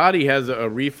 the body has a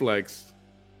reflex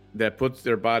that puts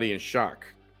their body in shock.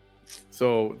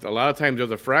 So a lot of times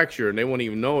there's a fracture and they won't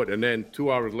even know it, and then 2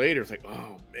 hours later it's like,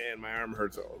 oh man, my arm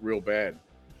hurts real bad,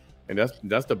 and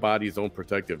that's the body's own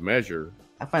protective measure.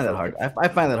 I find that hard. I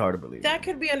find that hard to believe. that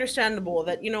could be understandable.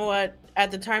 That, you know what,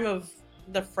 at the time of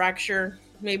the fracture,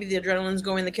 maybe the adrenaline's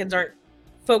going, the kids aren't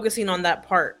focusing on that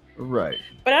part. Right.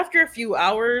 But after a few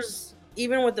hours,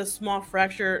 even with a small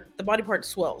fracture, the body part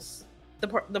swells.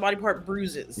 The body part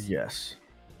bruises. Yes.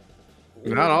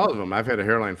 Not all of them. I've had a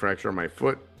hairline fracture on my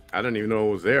foot. I didn't even know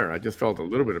it was there. I just felt a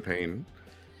little bit of pain.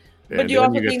 But do you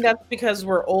also think that's because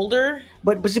we're older?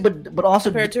 But also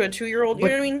compared to a 2-year-old, you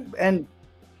know what I mean? And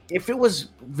if it was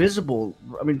visible,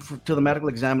 I mean, to the medical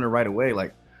examiner right away,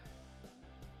 like.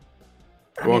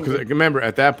 Because remember,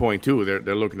 at that point too,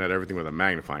 they're looking at everything with a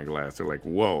magnifying glass. They're like,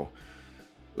 "Whoa,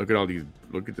 look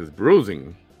at this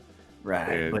bruising." Right,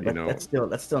 and, but that's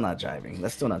still not jiving.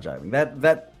 That's still not jiving.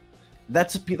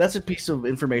 That's a piece of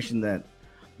information that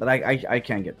I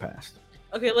can't get past.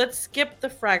 Okay, let's skip the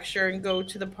fracture and go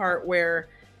to the part where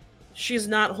she's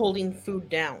not holding food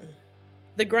down.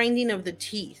 The grinding of the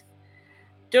teeth.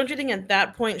 Don't you think at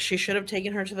that point she should have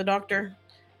taken her to the doctor?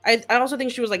 I also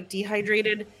think she was like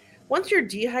dehydrated. Once you're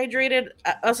dehydrated,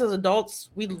 us as adults,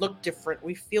 we look different,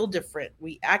 we feel different,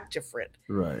 we act different.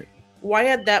 Right. Why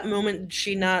at that moment did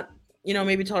she not,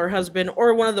 maybe tell her husband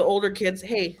or one of the older kids,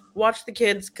 hey, watch the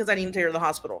kids because I need to take her to the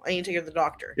hospital. I need to take her to the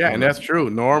doctor. Yeah, and that's true.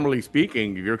 Normally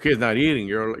speaking, if your kid's not eating,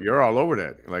 you're all over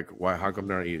that. Like, why? How come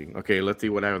they're not eating? Okay, let's see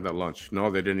what happened at lunch.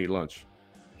 No, they didn't eat lunch.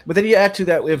 But then you add to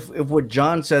that, if what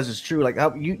John says is true, like,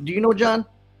 do you know John?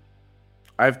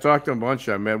 I've talked to him a bunch.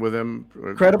 I met with him.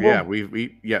 Credible? Yeah,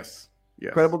 yes.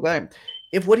 Credible guy.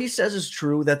 If what he says is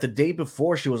true, that the day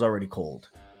before she was already cold.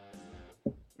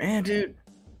 Man, dude.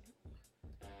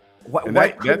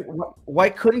 Why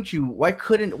couldn't you? Why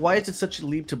is it such a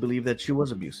leap to believe that she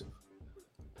was abusive?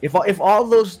 If all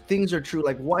those things are true,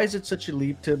 like, why is it such a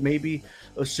leap to maybe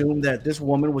assume that this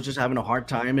woman was just having a hard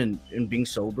time in being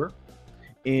sober,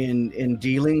 in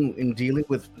dealing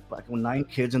with like 9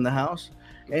 kids in the house?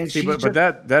 And but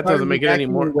that doesn't make it any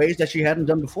more in ways that she hadn't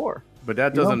done before. But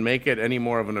that doesn't make it any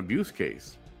more of an abuse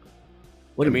case.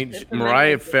 What do you mean?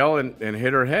 Mariah fell and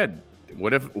hit her head.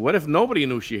 What if nobody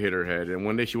knew she hit her head and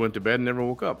one day she went to bed and never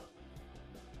woke up?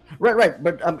 Right.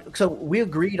 But so we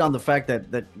agreed on the fact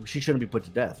that she shouldn't be put to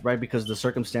death, right? Because the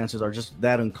circumstances are just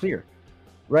that unclear,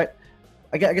 right?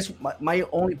 I guess my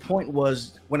only point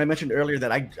was when I mentioned earlier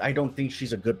that I don't think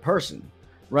she's a good person,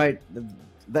 right?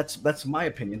 That's my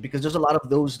opinion, because there's a lot of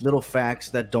those little facts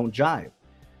that don't jive.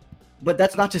 But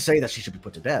that's not to say that she should be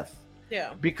put to death.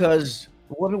 Yeah. Because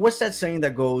what's that saying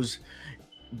that goes,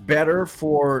 better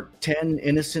for 10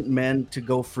 innocent men to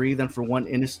go free than for one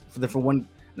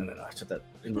No, I said that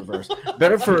in reverse.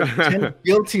 Better for 10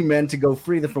 guilty men to go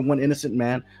free than for one innocent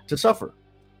man to suffer.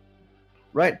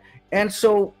 Right? And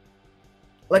so,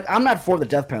 like, I'm not for the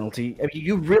death penalty. I mean,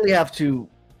 you really have to.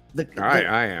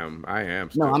 I am.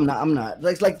 No, I'm not.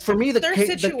 Like for me, the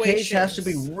case has to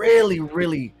be really,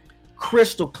 really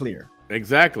crystal clear.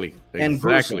 Exactly. And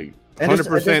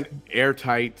 100%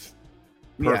 airtight.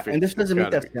 Perfect. Yeah, and this doesn't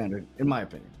meet that standard, in my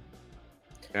opinion.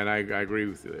 And I agree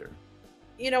with you there.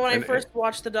 When I first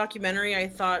watched the documentary, I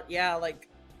thought, yeah, like,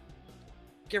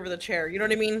 give her the chair. You know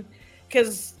what I mean?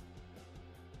 Because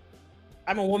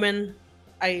I'm a woman.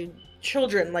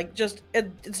 Children, like, just,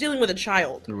 it's dealing with a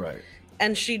child. Right.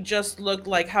 And she just looked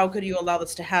like, how could you allow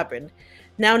this to happen?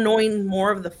 Now, knowing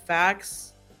more of the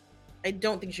facts, I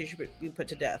don't think she should be put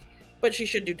to death, but she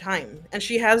should do time, and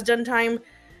she has done time.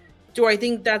 Do I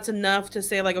think that's enough to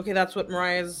say like, okay, that's what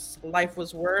Mariah's life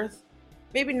was worth?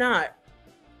 Maybe not,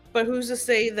 but who's to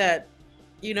say that?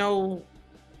 You know,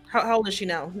 how old is she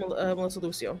now, Melissa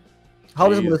Lucio? How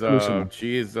old is Melissa Lucio now?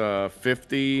 She's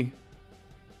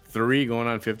 53 going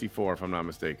on 54, if I'm not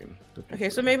mistaken. Okay,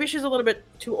 so maybe she's a little bit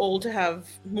too old to have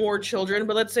more children,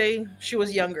 but let's say she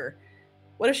was younger.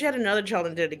 What if she had another child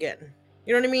and did it again?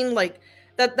 You know what I mean? Like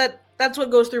that's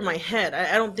what goes through my head.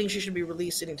 I don't think she should be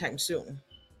released anytime soon.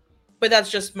 But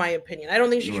that's just my opinion. I don't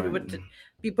think she should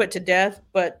be put to death,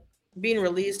 but being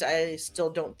released, I still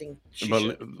don't think she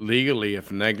should. But legally,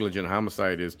 if negligent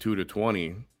homicide is 2 to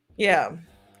 20, yeah,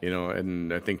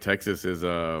 and I think Texas is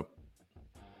a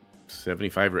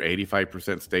 75 or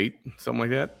 85% state, something like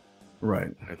that.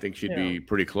 Right. I think she'd be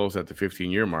pretty close at the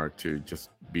 15-year mark to just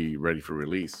be ready for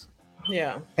release.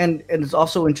 Yeah. And it's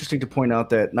also interesting to point out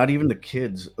that not even the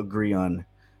kids agree on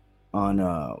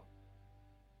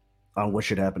what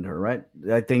should happen to her, right?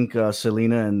 I think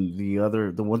Selena and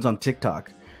the ones on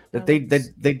TikTok, that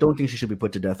they don't think she should be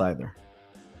put to death either,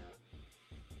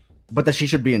 but that she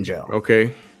should be in jail.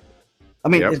 Okay. I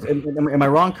mean, am I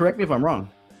wrong? Correct me if I'm wrong.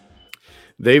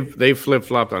 They've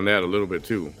flip-flopped on that a little bit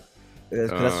too.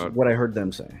 That's what I heard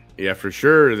them say. Yeah, for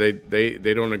sure.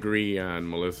 They don't agree on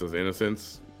Melissa's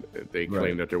innocence. They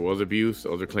claim that there was abuse.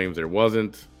 Other claims there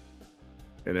wasn't.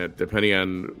 And that depending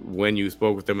on when you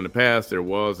spoke with them in the past, there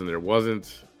was and there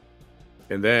wasn't.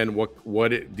 And then what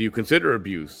do you consider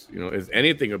abuse? Is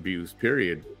anything abuse?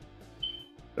 Period.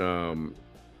 Nowadays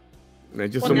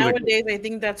I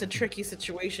think that's a tricky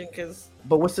situation because.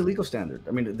 But what's the legal standard?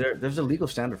 I mean, there's a legal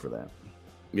standard for that.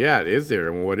 Yeah, it is there.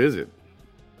 And what is it?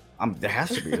 There has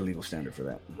to be a legal standard for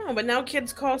that. No, but now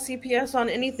kids call CPS on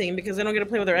anything because they don't get to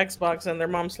play with their Xbox and their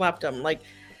mom slapped them. Like,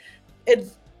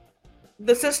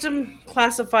 the system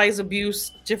classifies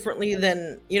abuse differently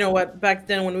than, back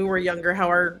then when we were younger, how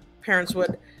our parents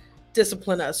would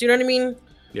discipline us. You know what I mean?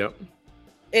 Yep.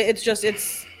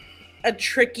 It's a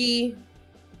tricky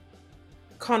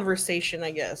conversation, I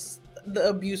guess. The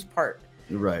abuse part.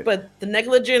 Right. But the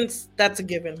negligence, that's a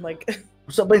given. Like.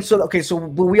 So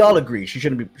we all agree she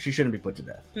shouldn't be put to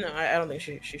death. No, I don't think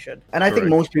she should. And I think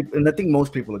most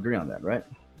people agree on that, right?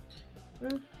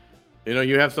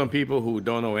 You have some people who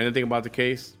don't know anything about the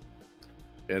case,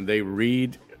 and they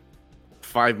read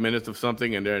 5 minutes of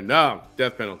something, and they're no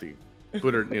death penalty.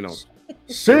 Put her,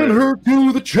 send her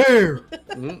to the chair.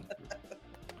 Mm-hmm.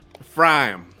 Fry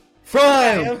him.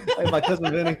 Like my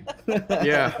cousin Vinny.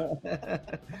 Yeah.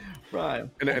 Right.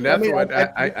 And that's what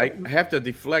I have to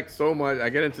deflect so much. I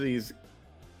get into these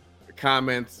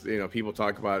comments, people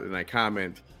talk about it, and I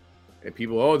comment, and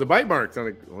people, the bite marks. I'm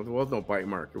like, well, there was no bite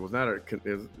mark.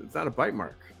 It's not a bite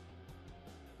mark.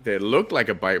 They looked like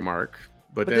a bite mark,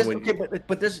 but then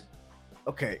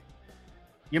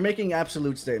you're making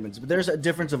absolute statements, but there's a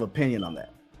difference of opinion on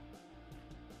that.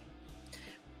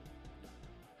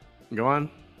 Go on.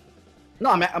 No,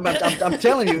 I'm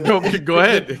telling you. Go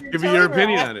ahead. Give me your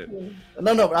opinion on it.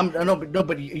 No,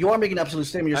 but you are making an absolute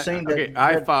statement. You're saying that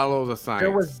I follow the science.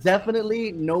 There was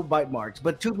definitely no bite marks,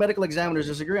 but 2 medical examiners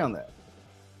disagree on that.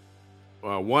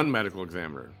 One medical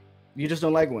examiner. You just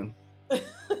don't like one. No.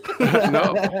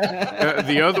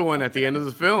 The other one at the end of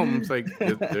the film, it's like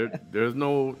there's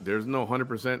no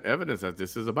 100% evidence that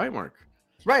this is a bite mark.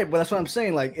 Right, but that's what I'm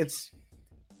saying. Like it's.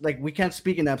 Like we can't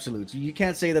speak in absolutes. You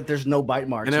can't say that there's no bite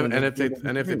marks. And if they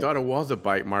thought it was a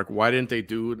bite mark, why didn't they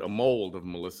do a mold of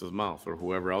Melissa's mouth or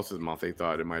whoever else's mouth they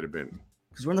thought it might have been?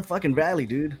 Because we're in the fucking valley,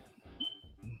 dude.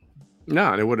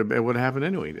 No, it would have happened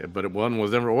anyway. But one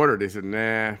was never ordered. They said,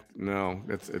 nah, no,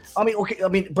 it's.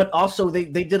 But also they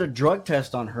did a drug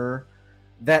test on her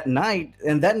that night,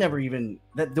 and that never even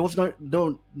there was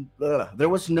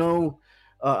no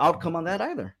outcome on that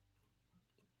either.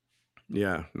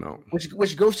 Yeah, no.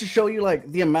 Which goes to show you like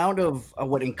the amount of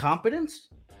incompetence.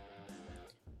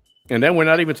 And then we're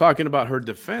not even talking about her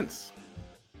defense.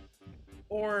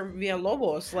 Or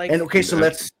Villalobos, like. And okay, so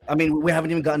we haven't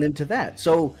even gotten into that.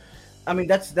 So, I mean,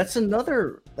 that's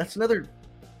another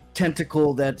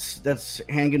tentacle that's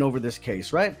hanging over this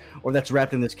case, right? Or that's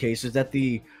wrapped in this case is that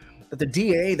the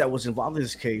DA that was involved in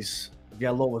this case,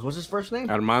 Villalobos, what's his first name?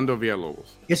 Armando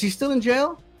Villalobos. Is he still in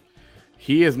jail?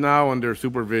 He is now under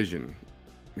supervision.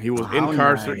 He was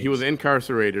He was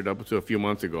incarcerated up until a few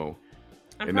months ago.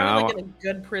 I'm probably in a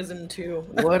good prison too.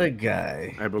 What a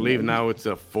guy! I believe now it's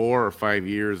 4 or 5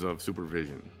 years of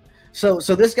supervision. So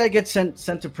this guy gets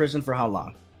sent to prison for how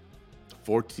long?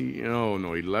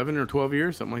 11 or 12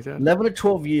 years, something like that. 11 or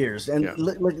 12 years, and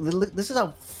look, this is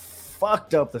how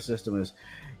fucked up the system is.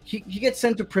 He gets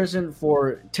sent to prison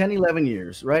for 10, 11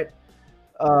 years, right?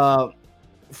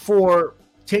 For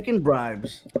taking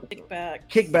bribes,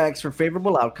 kickbacks for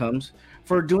favorable outcomes,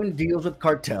 for doing deals with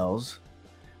cartels.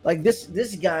 Like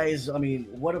this guy is, I mean,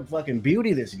 what a fucking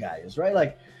beauty this guy is, right?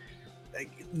 Like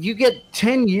you get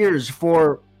 10 years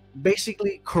for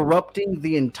basically corrupting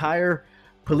the entire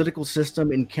political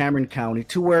system in Cameron County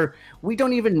to where we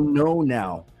don't even know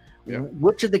now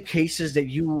which of the cases that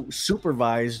you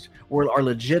supervised are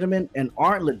legitimate and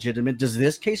aren't legitimate. Does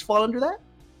this case fall under that?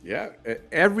 Yeah,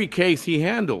 every case he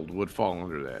handled would fall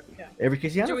under that. Yeah. Every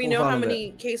case he handled. Do we know how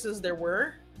many cases there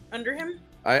were under him?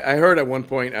 I heard at one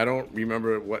point, I don't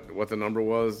remember what the number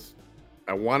was.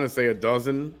 I want to say a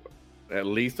dozen, at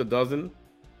least a dozen.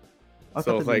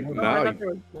 So it's like now, I thought there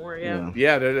was more.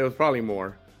 Yeah, there was probably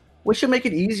more. We should make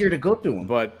it easier to go through them,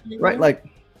 but right, like,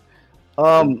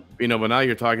 you know. But now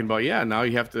you're talking about now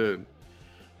you have to.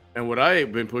 And what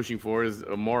I've been pushing for is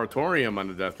a moratorium on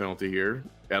the death penalty here,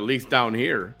 at least down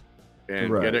here,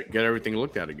 and get everything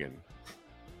looked at again.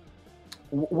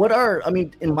 What are, I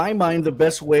mean, in my mind, the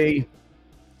best way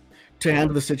to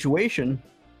handle the situation?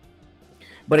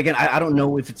 But again, I don't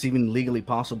know if it's even legally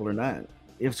possible or not.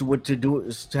 If what to do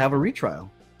is to have a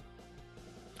retrial.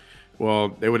 Well,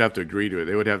 they would have to agree to it.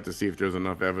 They would have to see if there's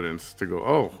enough evidence to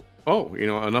go,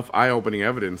 enough eye-opening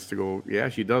evidence to go, yeah,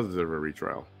 she does deserve a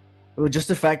retrial. Well, just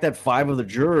the fact that 5 of the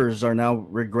jurors are now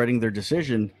regretting their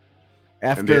decision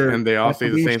after, and they all say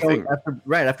the same thing.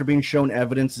 After being shown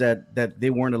evidence that they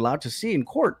weren't allowed to see in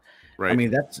court. Right. I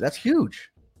mean, that's huge.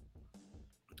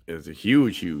 It's a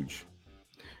huge.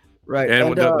 Right.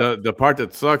 And the part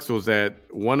that sucks was that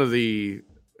one of the,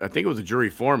 I think it was a jury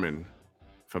foreman,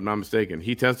 if I'm not mistaken,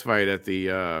 he testified at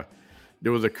the,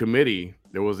 there was a committee,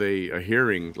 there was a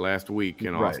hearing last week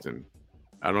in Austin.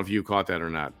 I don't know if you caught that or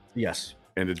not. Yes.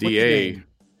 And the DA.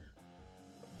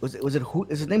 Was it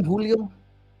is his name Julio?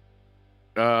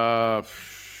 I'd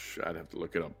have to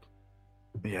look it up.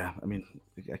 Yeah, I mean,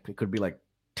 it could be like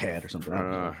Ted or something.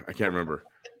 I can't remember.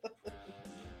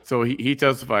 So he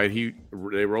testified.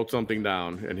 They wrote something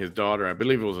down, and his daughter, I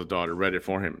believe it was his daughter, read it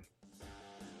for him.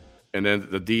 And then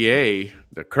the DA,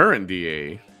 the current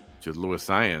DA, which is Louis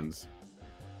Science,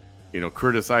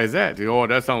 criticized that.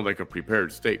 That sounds like a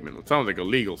prepared statement. It sounds like a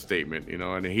legal statement,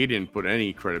 and he didn't put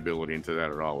any credibility into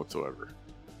that at all whatsoever.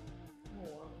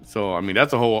 So, I mean,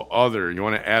 that's a whole other, you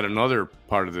want to add another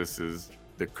part of this is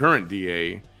the current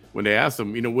DA, when they asked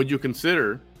him, would you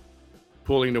consider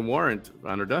pulling the warrant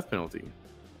on her death penalty?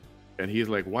 And he's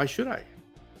like, why should I?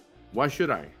 Why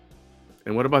should I?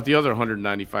 And what about the other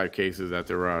 195 cases that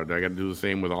there are? Do I got to do the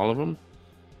same with all of them?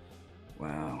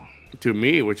 Wow. To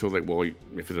me, which was like, well,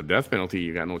 if it's a death penalty,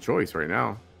 you got no choice right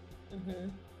now. Mm-hmm.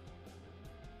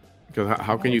 Because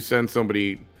how can you send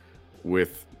somebody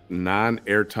with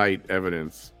non-airtight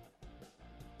evidence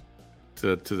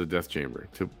to the death chamber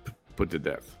to put to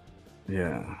death?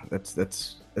 Yeah, that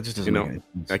just doesn't make any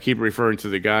sense. I keep referring to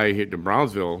the guy here in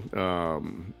Brownsville.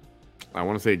 I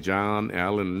want to say John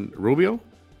Allen Rubio.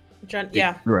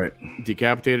 Right.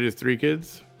 Decapitated his 3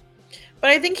 kids.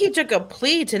 But I think he took a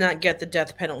plea to not get the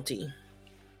death penalty.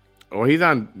 Oh, he's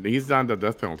on the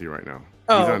death penalty right now.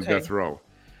 He's on death row.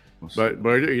 But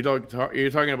you're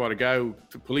talking about a guy who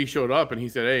the police showed up and he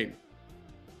said, "Hey,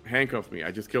 handcuff me.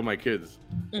 I just killed my kids."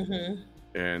 Mm-hmm.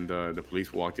 And the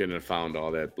police walked in and found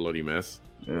all that bloody mess.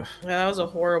 Yeah, that was a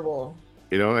horrible.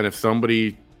 And if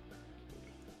somebody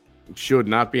should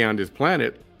not be on this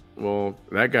planet, well,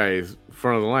 that guy is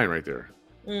front of the line right there.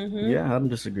 Mm-hmm. Yeah, I don't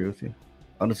disagree with you.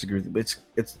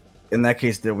 It's in that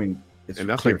case, it's and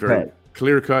that's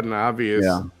clear cut and obvious.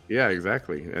 Yeah,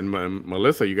 exactly. And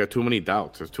Melissa, you got too many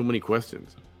doubts. There's too many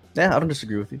questions. Yeah, I don't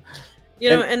disagree with you.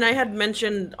 And I had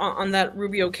mentioned on that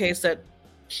Rubio case that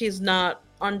he's not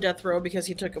on death row because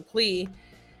he took a plea.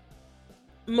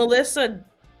 Melissa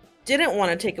didn't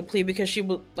want to take a plea because she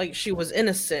was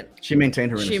innocent. She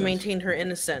maintained her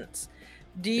innocence.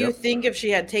 Do you think if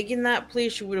she had taken that plea,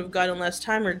 she would have gotten less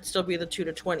time, or it'd still be the 2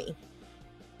 to 20?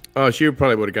 Oh, she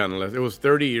probably would have gotten less. It was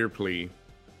 30-year plea,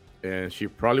 and she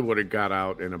probably would have got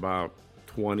out in about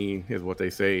 20, is what they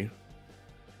say.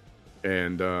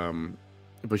 And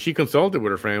but she consulted with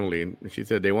her family, and she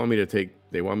said they want me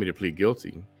to plead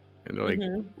guilty. And they're like,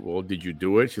 "Well, did you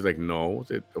do it?" She's like, "No." I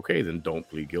said, "Okay, then don't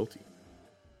plead guilty."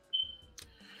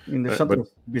 I mean, there's something to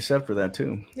be said for that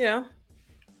too. Yeah.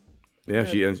 Yeah,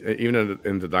 she even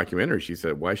in the documentary, she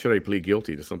said, "Why should I plead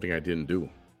guilty to something I didn't do?"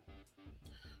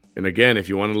 And again, if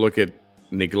you want to look at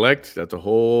neglect, that's a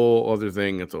whole other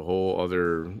thing. It's a whole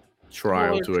other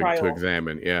trial to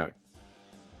examine. Yeah.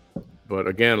 But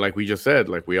again, like we just said,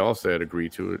 like we all said, agree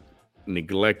to it.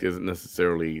 Neglect isn't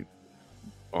necessarily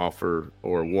offer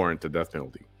or warrant the death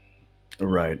penalty.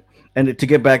 Right. And to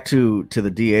get back to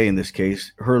the DA in this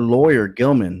case, her lawyer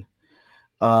Gilman,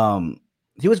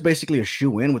 he was basically a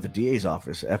shoe-in with the DA's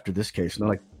office after this case. You know,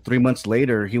 like 3 months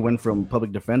later, he went from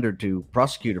public defender to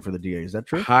prosecutor for the DA. Is that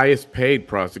true? Highest paid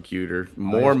prosecutor,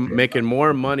 Highest paid. making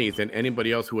more money than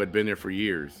anybody else who had been there for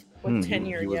years. With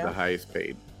tenure, He was yeah. the highest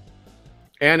paid.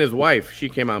 And his wife, she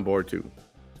came on board too.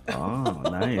 Oh,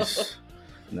 nice.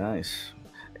 Nice.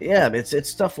 Yeah, it's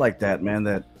stuff like that, man,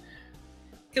 that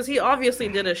Because he obviously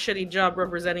did a shitty job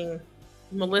representing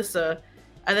Melissa,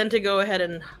 and then to go ahead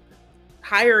and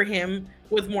hire him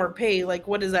with more pay, like,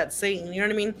 what is that saying? You know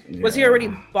what I mean? Was he Yeah. already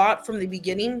bought from the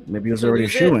beginning? maybe he was to already a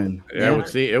lose it? shoe-in. Yeah,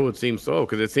 it would seem so,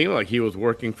 because it seemed like he was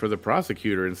working for the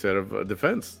prosecutor instead of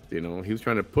defense. You know, he was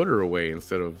trying to put her away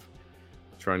instead of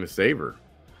trying to save her.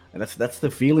 And that's the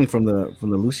feeling from the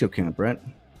Lucio camp, right?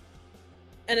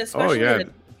 And especially, yeah.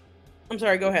 I'm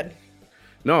sorry, go ahead.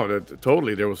 No,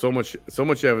 totally. There was so much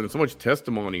evidence, so much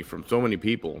testimony from so many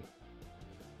people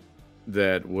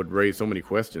that would raise so many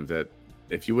questions that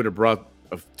if you would have brought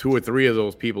 2 or 3 of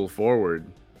those people forward,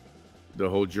 the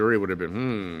whole jury would have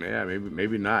been, yeah,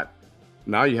 maybe not.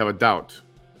 Now you have a doubt.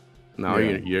 Now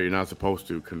Yeah. you're not supposed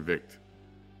to convict.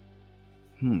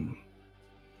 And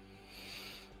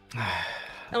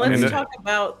let's And talk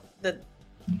about that.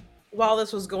 While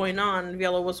this was going on,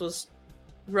 Villalobos was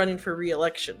running for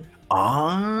re-election.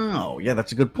 Oh, yeah,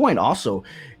 that's a good point. Also,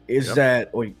 is Yep.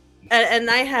 that And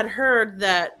I had heard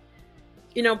that,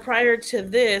 you know, prior to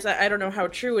this, I don't know how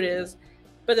true it is,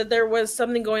 but that there was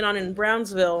something going on in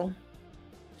Brownsville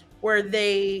where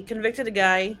they convicted a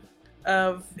guy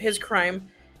of his crime.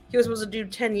 He was supposed to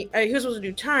do he was supposed to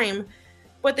do time,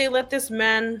 but they let this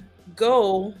man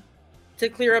go to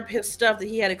clear up his stuff that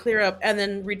he had to clear up, and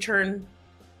then return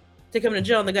to come to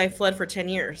jail. And the guy fled for 10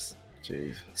 years.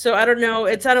 Jeez. So I don't know.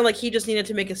 It sounded like he just needed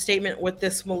to make a statement with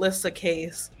this Melissa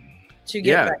case to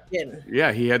get back in.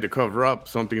 Yeah, he had to cover up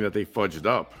something that they fudged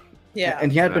up. Yeah.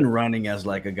 And he had been running as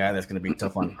like a guy that's going to be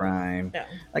tough on crime. Yeah.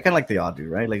 Like kind of like they all do,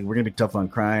 right? Like we're going to be tough on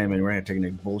crime, and we're going to take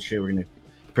any bullshit. We're going to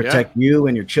protect you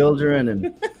and your children,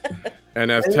 and And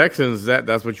as Texans,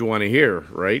 that's what you want to hear,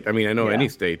 right? I mean, I know Yeah. any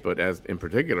state, but as in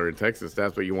particular in Texas,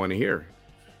 that's what you want to hear.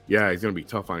 Yeah, he's going to be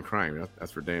tough on crime.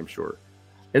 That's for damn sure.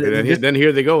 And then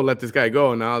here they go, let this guy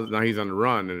go, and now he's on the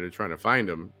run, and they're trying to find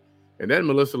him. And then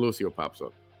Melissa Lucio pops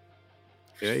up.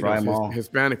 Yeah, Fry 'em all.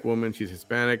 Hispanic woman. She's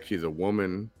Hispanic. She's a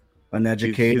woman.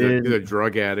 uneducated, She's a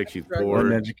drug addict. She's poor.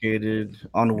 uneducated,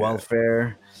 on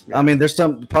welfare. I mean, there's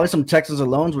probably some Texans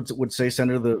alone would say send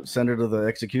her to the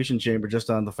execution chamber just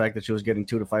on the fact that she was getting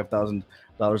 $2,000 to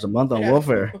 $5,000 a month on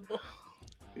welfare.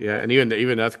 Yeah, and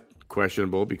even that's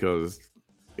questionable because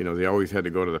they always had to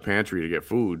go to the pantry to get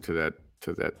food to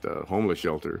that homeless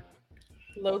shelter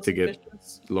Loads to of get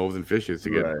fishes. loaves and fishes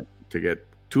Right. to get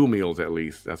 2 meals at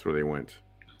least. That's where they went.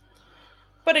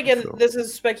 But again, So- this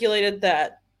is speculated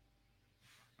that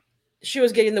she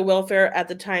was getting the welfare at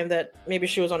the time that maybe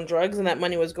she was on drugs, and that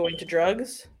money was going to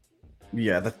drugs.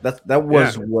 Yeah, that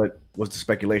was what was the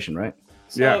speculation, right?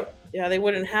 So yeah, they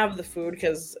wouldn't have the food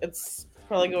because it's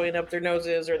probably going up their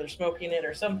noses, or they're smoking it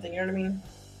or something. You know what I mean?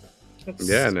 It's-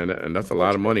 Yeah, and that's a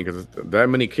lot of money because that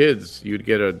many kids, you'd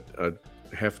get a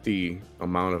hefty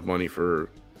amount of money for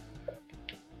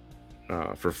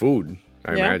food.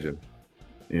 I Yeah. imagine.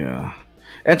 Yeah,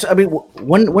 and so, I mean,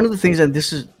 one of the things that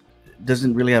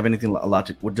doesn't really have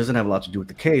doesn't have a lot to do with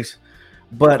the case,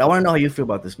 but I want to know how you feel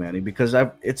about this, Manny, because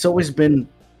it's always been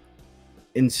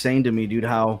insane to me, dude,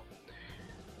 how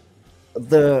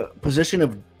the position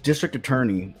of district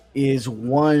attorney is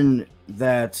one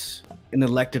that's an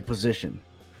elected position.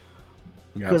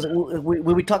 Because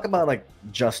we talk about like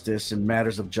justice and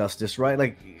matters of justice, right?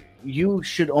 Like you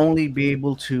should only be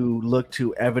able to look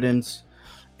to evidence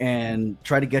and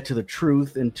try to get to the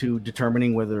truth into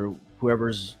determining whether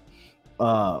whoever's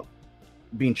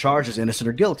being charged is innocent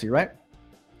or guilty, right?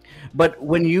 But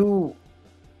when you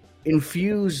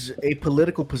infuse a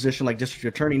political position like district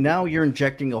attorney, now you're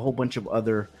injecting a whole bunch of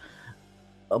other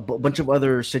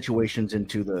situations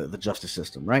into the justice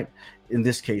system, right? In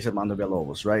this case, Armando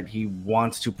Villalobos, right? He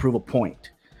wants to prove a point,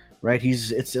 right?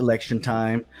 It's election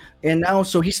time, and now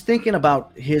so he's thinking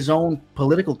about his own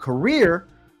political career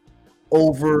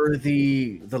over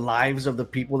the lives of the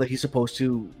people that he's supposed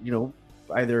to,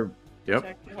 either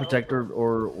Yep. protect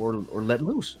or let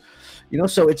loose.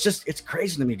 So it's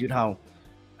crazy to me, dude, how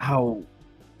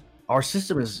our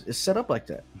system is set up like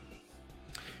that.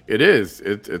 It is.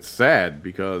 It's sad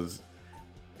because,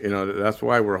 that's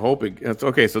why we're hoping. It's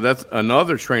okay. So that's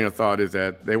another train of thought is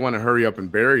that they want to hurry up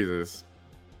and bury this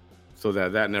so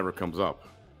that never comes up.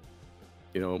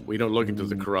 We don't look into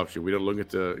the corruption. We don't look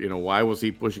into, why was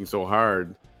he pushing so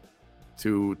hard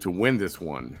to win this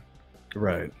one?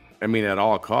 Right. I mean, at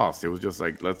all costs. It was just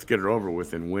like, let's get her over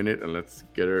with and win it, and let's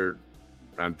get her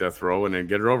on death row and then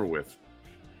get her over with.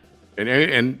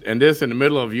 And this in the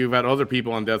middle of, you've had other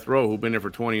people on death row who've been there for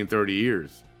 20 and 30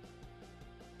 years.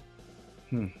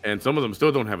 And some of them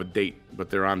still don't have a date, but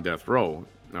they're on death row.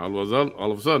 Now,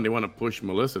 all of a sudden, they want to push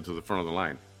Melissa to the front of the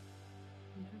line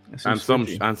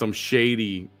on some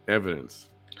shady evidence.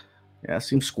 Yeah, it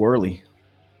seems squirrely.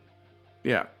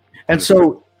 Yeah. And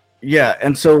so,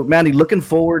 Manny, looking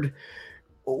forward,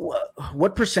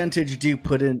 what percentage do you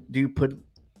put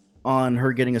on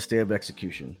her getting a stay of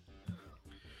execution?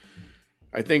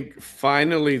 I think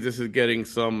finally this is getting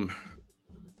some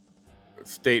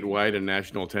statewide and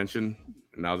national attention.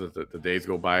 Now that the days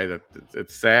go by, that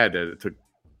it's sad that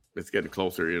it's getting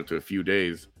closer, to a few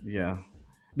days. Yeah,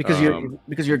 because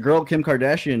your girl Kim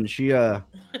Kardashian, she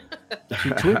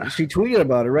tweeted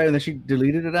about it, right, and then she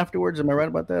deleted it afterwards. Am I right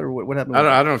about that, or what happened? I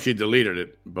don't know if she deleted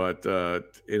it, but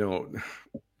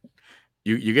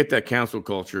you get that cancel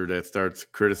culture that starts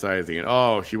criticizing it.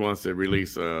 Oh, she wants to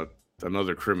release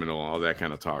another criminal, all that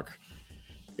kind of talk.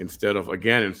 Instead of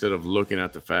looking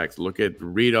at the facts,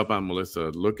 read up on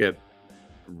Melissa,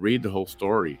 read the whole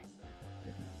story.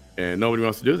 And nobody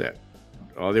wants to do that.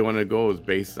 All they want to go is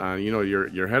based on,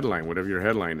 your headline, whatever your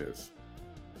headline is.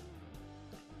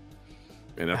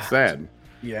 And that's sad.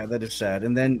 Yeah, that is sad.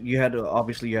 And then you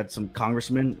had some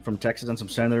congressmen from Texas and some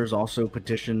senators also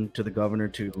petition to the governor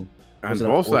to on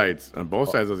both sides of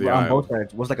the aisle. On both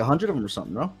sides. Was like 100 of them or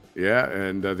something, no? Yeah,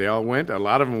 and they all went. A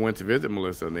lot of them went to visit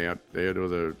Melissa, and there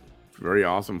was a very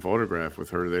awesome photograph with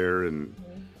her there, and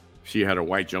she had a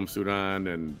white jumpsuit on,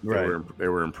 and they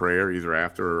were in prayer either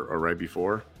after or right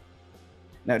before.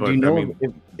 Now, do you know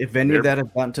if any of that has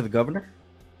gotten to the governor?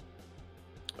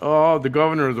 Oh, the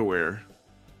governor is aware,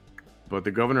 but the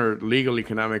governor legally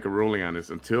cannot make a ruling on this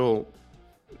until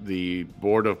the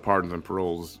Board of Pardons and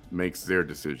Paroles makes their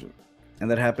decision. And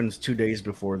that happens 2 days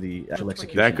before the actual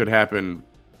execution. That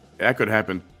could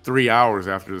happen 3 hours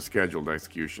after the scheduled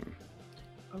execution.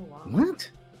 Oh wow! What?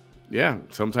 Yeah,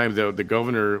 sometimes the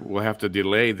governor will have to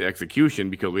delay the execution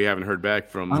because we haven't heard back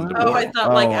from the board. I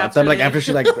thought after the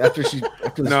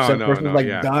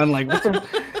person's done. Like, what the?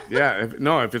 Yeah,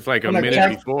 if it's like a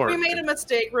minute before. We made a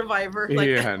mistake, Reviver.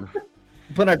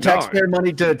 Put our taxpayer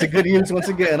money to good use once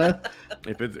again, huh?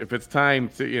 If it's time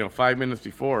to 5 minutes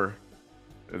before,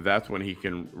 that's when he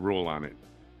can rule on it.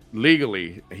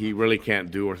 Legally, he really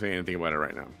can't do or say anything about it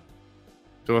right now.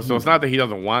 So it's not that he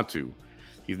doesn't want to;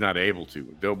 he's not able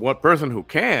to. The one person who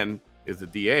can is the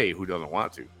DA, who doesn't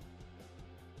want to.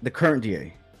 The current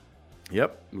DA.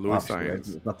 Yep, Louis Science.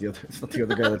 It's not the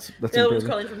other guy that's in Bill was prison.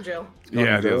 calling from jail.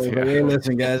 Yeah, it is. Yeah. Hey,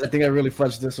 listen, guys, I think I really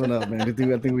fudged this one up, man. I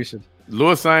think we should.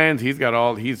 Louis Science,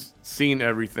 he's seen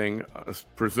everything.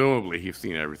 Presumably, he's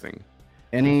seen everything.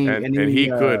 And he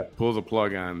could pull the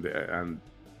plug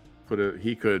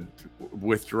he could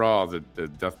withdraw the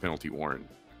death penalty warrant.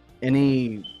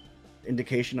 Any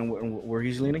indication on where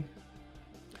he's leaning?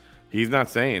 He's not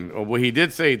saying. What he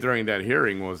did say during that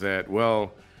hearing was that,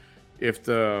 well, if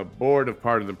the Board of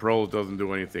Pardons and Paroles doesn't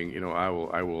do anything, I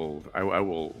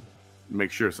will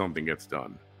make sure something gets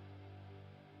done.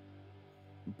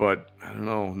 But I don't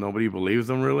know. Nobody believes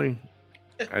him, really.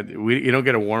 You don't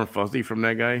get a warm fuzzy from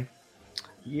that guy.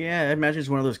 Yeah, I imagine it's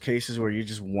one of those cases where you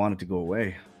just want it to go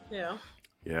away. Yeah.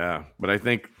 Yeah, but I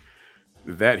think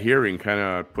that hearing kind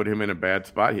of put him in a bad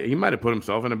spot. He might have put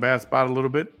himself in a bad spot a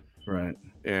little bit. Right.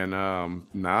 And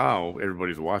now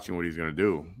everybody's watching what he's going to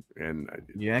do. And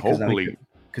hopefully,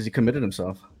 because he committed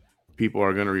himself, people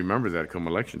are going to remember that come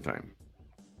election time.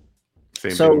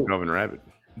 Same thing with Governor Abbott.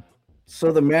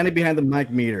 So the Manny behind the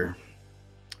mic meter,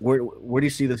 where do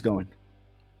you see this going?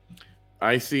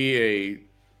 I see a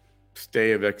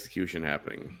stay of execution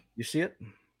happening. You see it?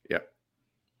 Yep.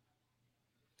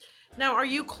 Now, are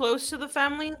you close to the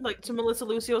family, like to Melissa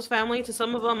Lucio's family, to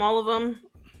some of them, all of them?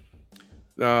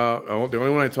 The only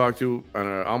one I talk to on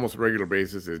an almost regular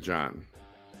basis is John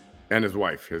and his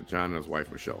wife. John and his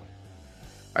wife, Michelle.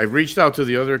 I've reached out to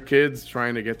the other kids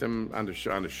trying to get them on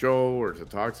the show or to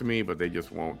talk to me, but they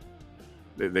just won't.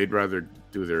 They'd rather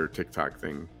do their TikTok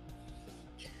thing.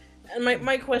 And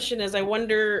my question is, I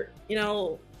wonder,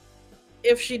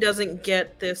 if she doesn't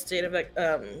get this date of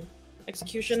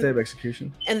execution, stay of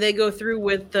execution, and they go through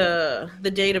with the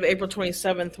date of April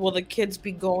 27th, will the kids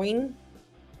be going?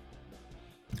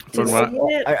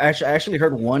 I actually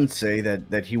heard one say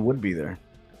that he would be there.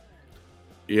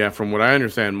 Yeah, from what I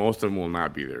understand, most of them will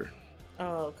not be there.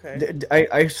 Oh, okay.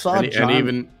 I saw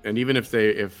John, and even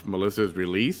if Melissa is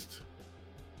released,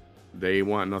 they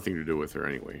want nothing to do with her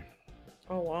anyway.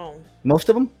 Oh wow. Most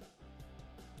of them?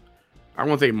 I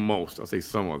won't say most. I'll say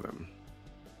some of them.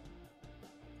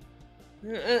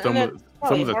 And Some that's of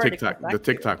probably the hard to get back to.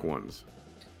 TikTok ones.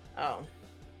 Oh.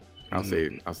 I'll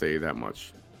say that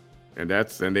much. And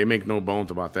they make no bones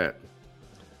about that.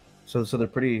 So they're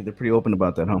pretty open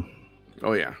about that, huh?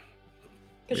 Oh yeah.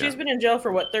 Because she's been in jail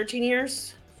for what, 13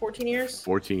 years? 14 years?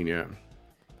 14, yeah.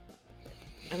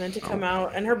 And then to come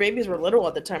out, and her babies were little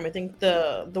at the time. I think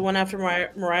the one after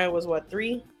Mariah was what,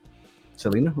 3?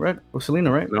 Selena, right? Oh,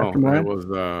 Selena, right? No, After Mariah? it was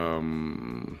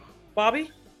Bobby?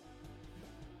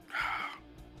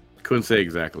 couldn't say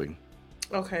exactly.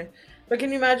 Okay. But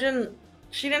can you imagine,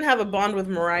 she didn't have a bond with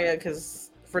Mariah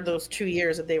because for those 2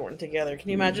 years that they weren't together. Can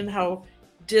you imagine how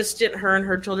distant her and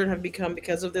her children have become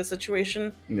because of this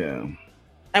situation? Yeah.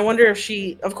 I wonder if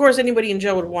of course anybody in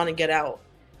jail would want to get out,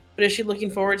 but is she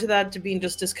looking forward to that, to being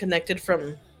just disconnected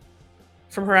from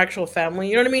her actual family?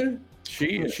 You know what I mean?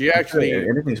 She actually,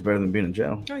 anything's better than being in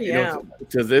jail. Oh yeah.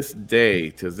 to this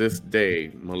day,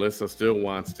 Melissa still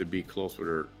wants to be close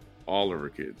with all of her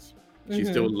kids. She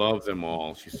still loves them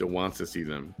all. She still wants to see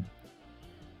them.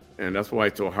 And that's why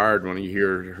it's so hard when you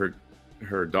hear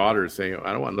her daughters saying,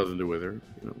 I don't want nothing to do with her.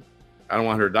 I don't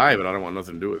want her to die, but I don't want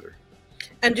nothing to do with her.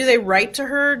 And do they write to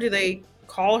her? Do they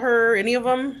call her? Any of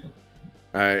them?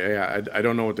 I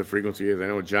don't know what the frequency is. I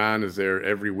know John is there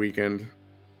every weekend.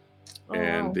 Oh,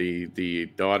 And wow. the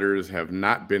daughters have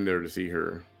not been there to see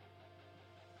her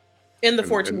In the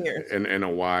 14 years. in a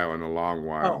long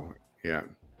while. Oh. Yeah.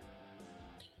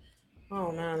 Oh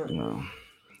man. No.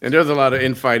 And there's a lot of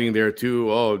infighting there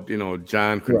too. Oh,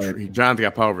 John's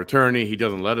got power of attorney. He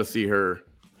doesn't let us see her.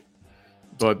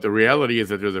 But the reality is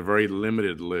that there's a very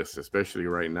limited list, especially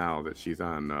right now, that she's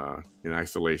on in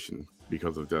isolation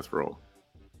because of death row.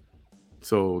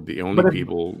 So the only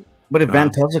people. But if Van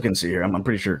Telsa can see her, I'm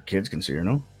pretty sure kids can see her.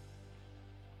 No.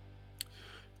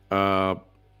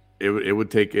 It would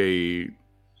take an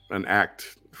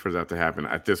act for that to happen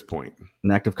at this point.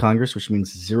 An act of Congress, which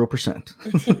means 0%.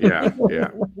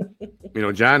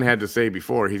 Yeah. John had to say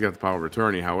before he's got the power of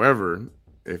attorney. However,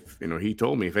 if he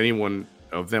told me if anyone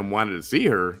of them wanted to see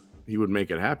her, he would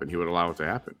make it happen. He would allow it to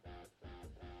happen.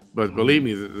 But believe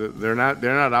me, they're not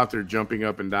out there jumping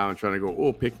up and down trying to go,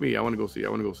 oh, pick me. I want to go see.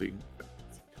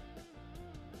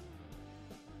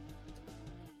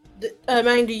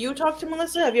 Man, do you talk to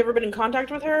Melissa? Have you ever been in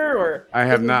contact with her? Or I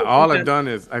have not. All I've done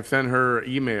is I've sent her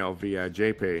email via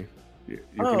JPay. You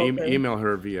can email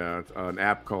her via an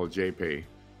app called JPay.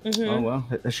 Mm-hmm. Oh, well.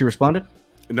 Has she responded?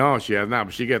 No, she has not,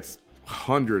 but she gets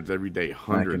hundreds every day.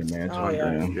 Hundreds. I can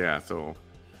imagine. Oh, Yeah. So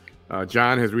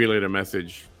John has relayed a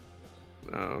message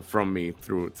from me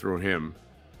through him,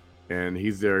 and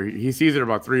he's there. He sees it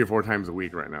about 3 or 4 times a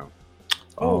week right now.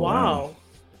 Oh, wow.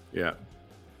 Yeah.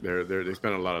 They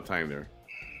spend a lot of time there.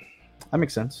 That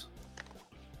makes sense.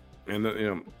 And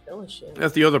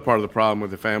that's the other part of the problem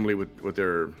with the family with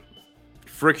their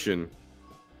friction.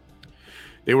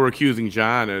 They were accusing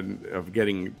John of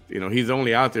getting, he's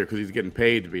only out there because he's getting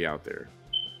paid to be out there.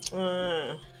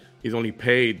 He's only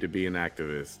paid to be an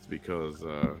activist because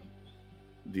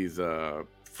these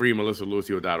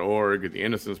freemelissalucio.org, the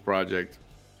Innocence Project,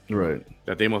 right?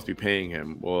 That they must be paying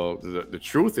him. Well, the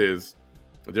truth is,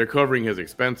 they're covering his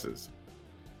expenses.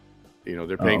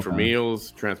 They're paying for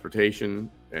meals, transportation,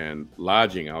 and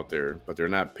lodging out there, but they're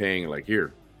not paying like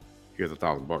here's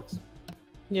 $1,000.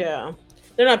 Yeah,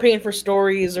 they're not paying for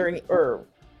stories or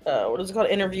what is it called,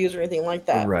 interviews or anything like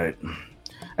that. Right.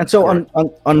 And so on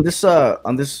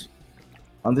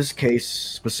this case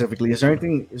specifically, is there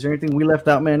anything we left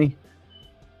out, Manny?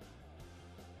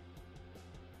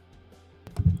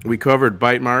 We covered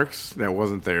bite marks that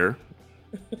wasn't there.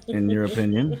 In your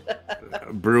opinion?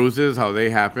 Bruises, how they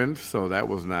happened. So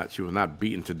she was not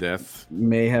beaten to death.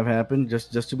 May have happened,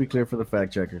 just to be clear for the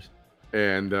fact checkers.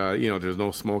 And there's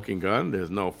no smoking gun, there's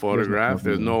no photograph,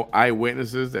 there's no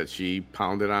eyewitnesses that she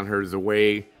pounded on her the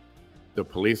way the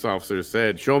police officer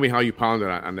said, show me how you pounded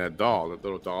on that doll, that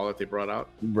little doll that they brought out.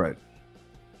 Right.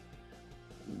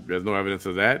 There's no evidence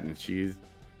of that, and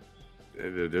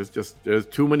there's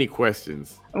too many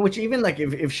questions. Which even like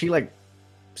if she like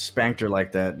spanked her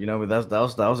like that, that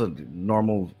was a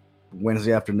normal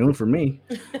Wednesday afternoon for me.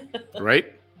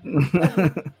 Right?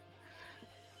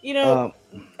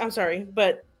 I'm sorry,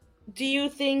 but do you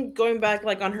think, going back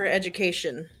like on her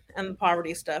education and the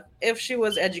poverty stuff, if she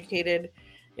was educated,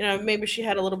 maybe she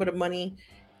had a little bit of money,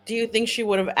 do you think she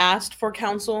would have asked for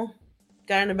counsel,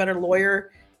 gotten a better lawyer,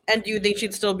 and do you think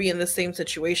she'd still be in the same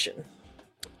situation?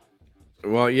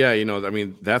 Well, yeah,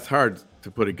 that's hard to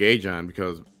put a gauge on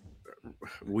because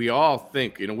we all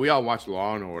think, we all watch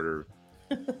Law and Order,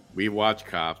 We watch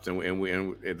Cops, and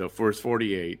the first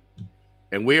 48,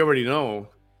 and we already know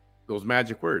those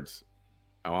magic words.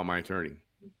 I want my attorney.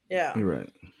 Yeah. You're right.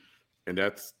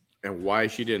 And why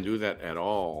she didn't do that at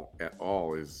all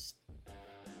is,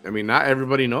 I mean, not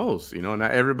everybody knows,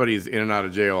 not everybody's in and out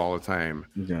of jail all the time.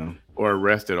 Yeah. Or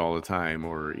arrested all the time,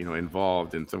 or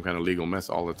involved in some kind of legal mess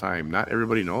all the time. Not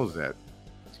everybody knows that.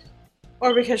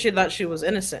 Or because she thought she was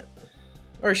innocent.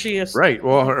 Or she is Right.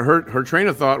 Well, her train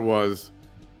of thought was,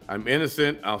 I'm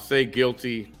innocent, I'll say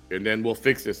guilty, and then we'll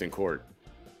fix this in court.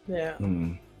 Yeah.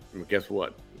 Mm. And guess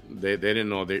what? They didn't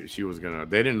know she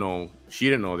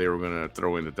didn't know they were gonna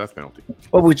throw in the death penalty.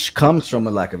 Well, which comes from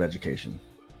a lack of education.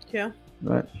 Yeah.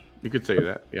 Right. You could say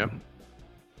that, yeah.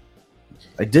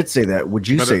 I did say that. Would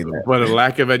you say that? But a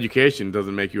lack of education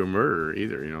doesn't make you a murderer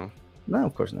either, No,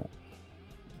 of course not.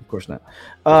 Of course not.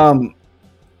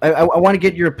 I want to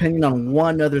get your opinion on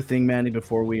one other thing, Manny,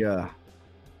 before we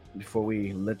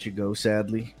let you go.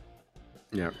 Sadly,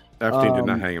 yeah. Epstein did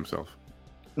not hang himself.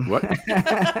 What? Not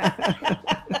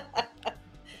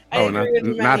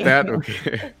that.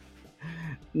 Okay.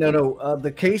 No.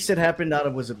 The case that happened out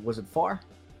of was it FAR?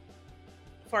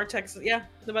 FAR, Texas. Yeah,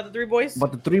 about the 3 boys.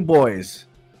 About the 3 boys.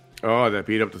 Oh, that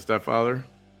beat up the stepfather.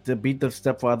 To beat the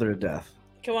stepfather to death.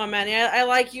 Come on, Manny. I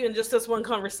like you in just this one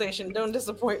conversation. Don't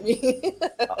disappoint me.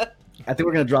 I think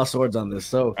we're gonna draw swords on this.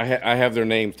 So I have their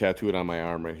names tattooed on my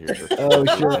arm right here. Oh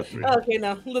sure. Okay,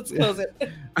 now let's close it.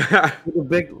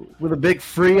 with a big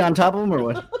free on top of them, or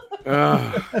what?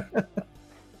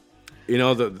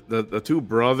 The 2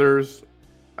 brothers,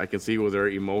 I can see where they're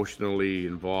emotionally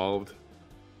involved.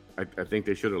 I think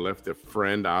they should have left their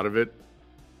friend out of it.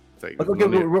 Like, okay,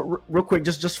 real quick,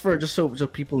 just so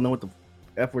people know what the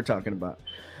F we're talking about.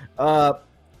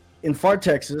 In FAR,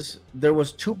 Texas, there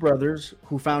was 2 brothers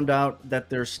who found out that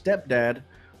their stepdad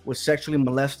was sexually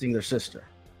molesting their sister.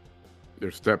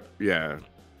 Yeah.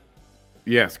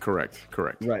 Yes, correct.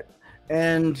 Right.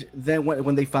 And then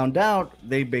when they found out,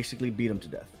 they basically beat him to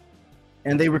death.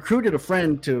 And they recruited a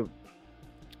friend to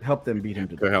help them beat him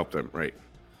to death. To help them, right.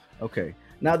 Okay.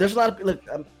 Now, there's a lot of... Look,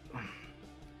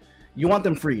 you want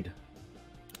them freed.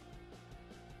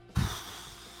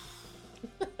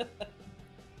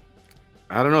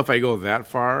 I don't know if I go that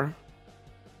far,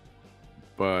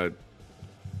 but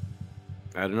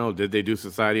I don't know. Did they do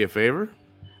society a favor?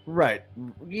 Right.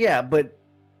 Yeah, but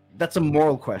that's a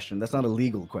moral question. That's not a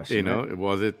legal question. Right?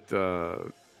 Was it,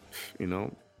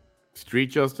 street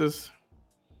justice?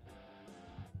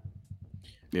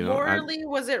 Morally,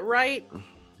 was it right?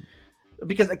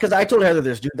 Because I told Heather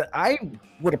this, dude, that I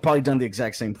would have probably done the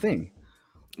exact same thing.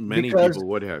 Many people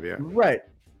would have, yeah. Right.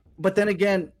 But then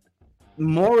again,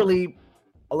 morally,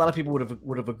 a lot of people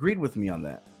would have agreed with me on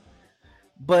that.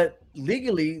 But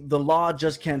legally, the law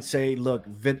just can't say, look,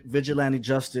 vigilante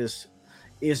justice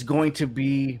is going to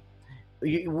be,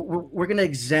 we're going to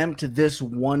exempt this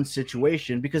one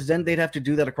situation, because then they'd have to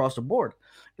do that across the board.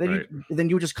 Then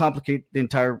you would just complicate the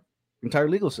entire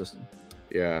legal system.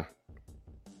 Yeah.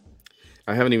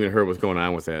 I haven't even heard what's going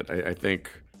on with that. I think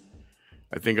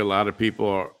a lot of people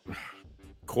are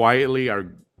quietly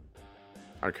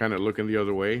kind of looking the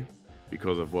other way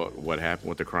because of what happened,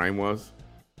 what the crime was.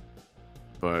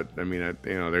 But I mean,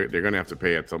 they're going to have to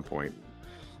pay at some point.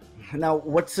 Now,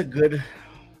 what's a good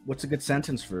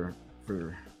sentence for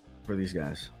these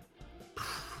guys?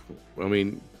 I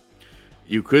mean,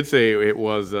 you could say it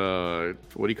was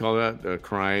what do you call that? A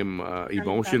crime,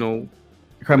 emotional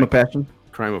crime of passion.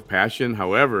 Crime of passion.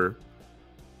 However,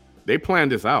 they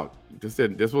planned this out.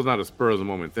 This was not a spur of the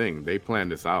moment thing. They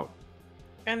planned this out.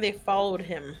 And they followed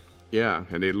him. Yeah,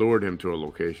 and they lured him to a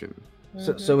location.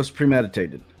 Mm-hmm. So it's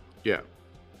premeditated. Yeah.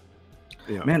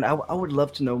 Man, I would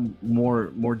love to know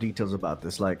more details about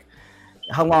this. Like,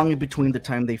 how long in between the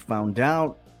time they found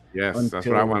out? Yes, that's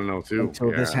what I want to know too.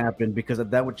 Until this happened, because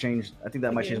that would change. I think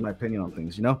that might change my opinion on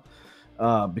things.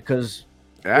 Because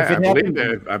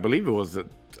I believe it was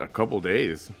a couple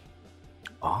days.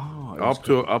 Oh, up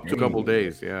to a couple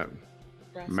days, yeah.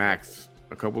 Max,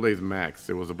 a couple days max.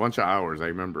 It was a bunch of hours, I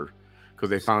remember, because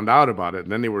they found out about it,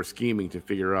 and then they were scheming to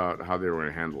figure out how they were going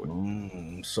to handle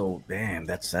it. So, damn,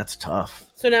 that's tough.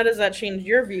 So now, does that change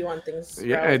your view on things?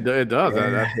 Yeah, it does.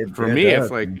 Yeah, for me,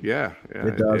 it's like, yeah,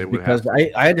 it does, because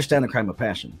I understand the crime of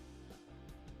passion.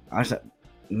 I said,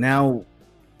 now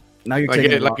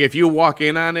you're like if you walk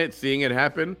in on it, seeing it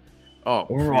happen.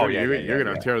 You're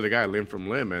gonna tear the guy limb from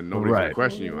limb, and nobody's gonna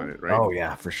question you on it, right? Oh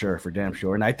yeah, for sure, for damn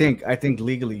sure. And I think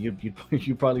legally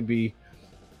you'd probably be,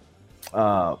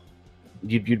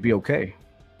 you'd be okay.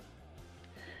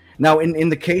 Now, in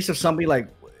the case of somebody like,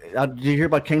 did you hear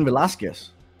about Cain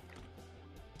Velasquez?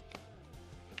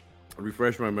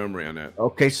 Refresh my memory on that.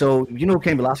 Okay, so you know who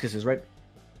Cain Velasquez is, right?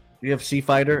 UFC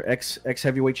fighter, ex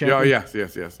heavyweight champion. Yeah,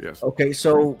 yes. Okay,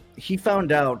 so he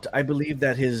found out, I believe,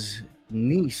 that his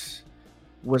niece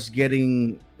was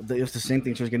getting it was the same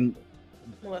thing. She was getting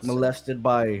molested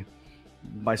by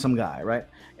some guy, right?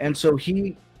 And so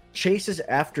he chases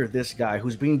after this guy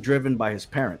who's being driven by his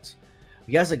parents.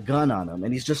 He has a gun on him,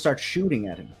 and he just starts shooting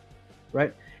at him,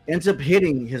 right? Ends up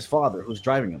hitting his father, who's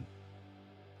driving him.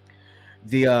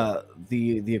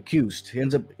 The accused. He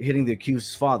ends up hitting the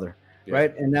accused's father,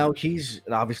 right? And now he's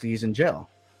in jail,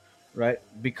 right?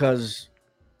 Because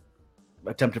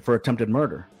attempted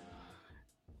murder.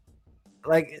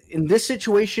 Like in this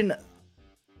situation,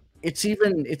 it's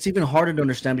even harder to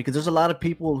understand because there's a lot of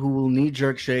people who will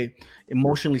knee-jerk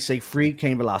emotionally say free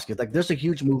Cain Velasquez. Like there's a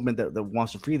huge movement that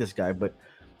wants to free this guy, but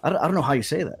I don't know how you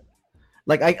say that.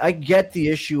 Like I get the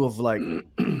issue of like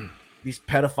these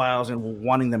pedophiles and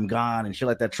wanting them gone and shit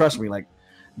like that. Trust me, like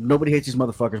nobody hates these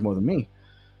motherfuckers more than me.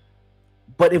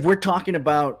 But if we're talking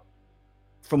about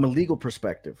from a legal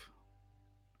perspective,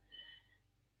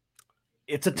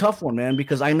 it's a tough one, man,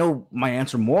 because I know my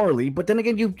answer morally, but then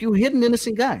again, you hit an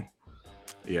innocent guy.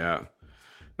 Yeah.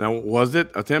 Now, was it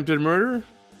attempted murder?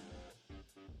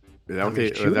 Is that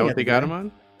what they got him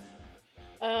on?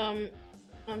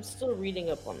 I'm still reading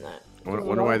up on that. I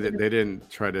wonder why they didn't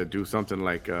try to do something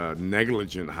like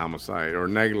negligent homicide or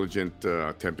negligent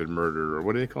attempted murder, or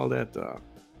what do they call that?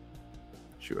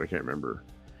 Shoot, I can't remember.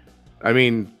 I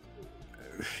mean,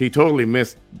 he totally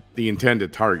missed the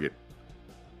intended target.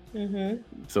 Mm-hmm.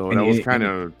 So that was kind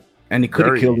of... And he could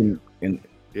have killed him,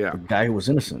 a guy who was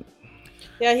innocent.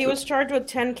 Yeah, he was charged with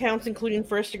 10 counts, including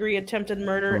first-degree attempted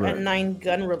murder and 9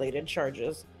 gun-related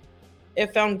charges.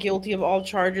 If found guilty of all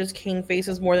charges, Cain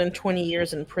faces more than 20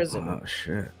 years in prison. Oh,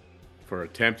 shit. For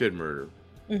attempted murder.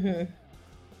 Mm-hmm.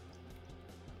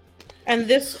 And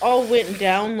this all went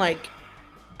down, like,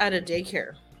 at a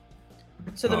daycare.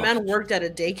 So the man worked at a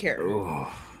daycare.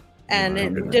 Oh, and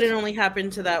it didn't only happen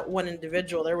to that one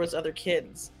individual. There was other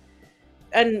kids.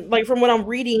 And, like, from what I'm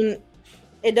reading,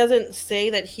 it doesn't say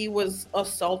that he was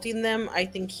assaulting them. I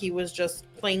think he was just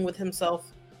playing with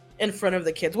himself in front of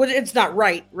the kids. Which it's not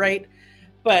right?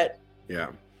 But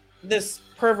this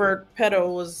pervert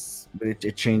pedo was.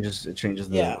 It changes the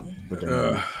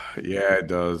it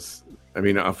does. I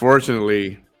mean,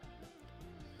 unfortunately,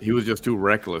 he was just too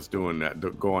reckless doing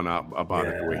that, going out about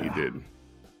it the way he did.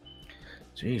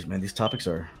 Jeez, man, these topics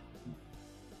are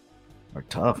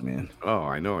tough, man. Oh,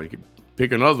 I know. You could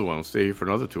pick another one, stay here for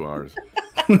another 2 hours.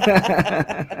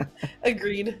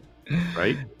 Agreed.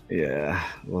 Right? Yeah.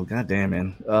 Well, goddamn,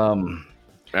 man.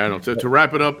 I don't know. To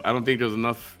wrap it up, I don't think there's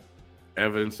enough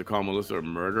evidence to call Melissa a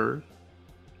murderer,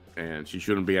 and she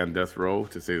shouldn't be on death row,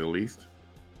 to say the least.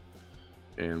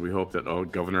 And we hope that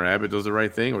Governor Abbott does the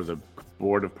right thing, or the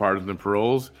Board of Pardons and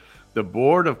Paroles. The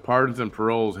Board of Pardons and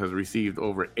Paroles has received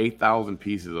over 8,000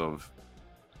 pieces of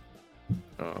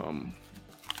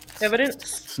evidence,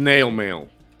 snail mail,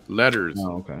 letters,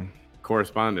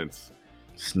 correspondence.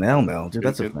 Snail mail, dude,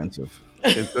 that's offensive.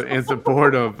 In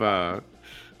support of.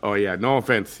 No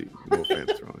offense,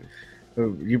 Ronnie.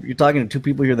 You're talking to two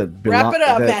people here that belong. Wrap it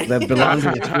up, that belong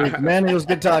to the street. Man, it was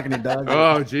good talking to you, dog.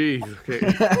 Oh, geez. Okay.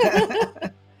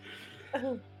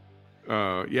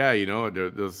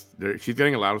 She's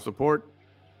getting a lot of support,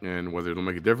 and whether it'll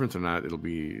make a difference or not, it'll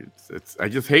be. I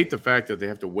just hate the fact that they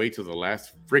have to wait till the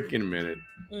last freaking minute.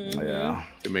 Mm-hmm. Yeah.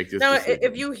 To make this. Now, decision.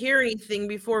 if you hear anything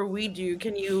before we do,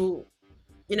 can you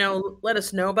let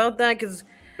us know about that? Because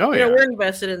we're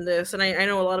invested in this, and I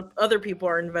know a lot of other people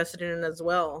are invested in it as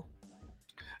well.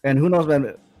 And who knows,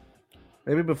 man?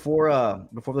 Maybe before the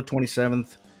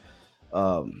 27th,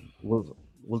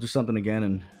 we'll do something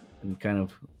again and kind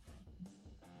of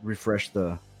refresh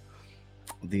the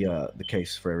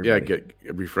case for everybody. Yeah, get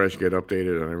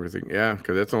updated on everything. Yeah,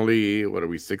 because that's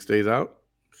only 6 days out?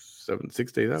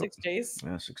 6 days out? 6 days.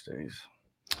 Yeah, 6 days.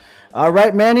 All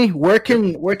right, Manny. Where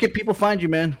can people find you,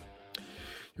 man?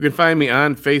 You can find me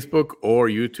on Facebook or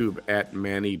YouTube at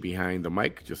Manny Behind the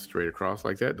Mic, just straight across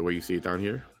like that, the way you see it down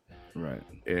here. Right.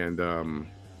 And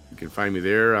you can find me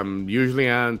there. I'm usually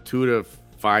on 2 to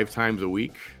 5 times a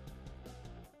week.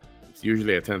 It's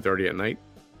usually at 10:30 at night.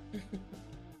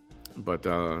 But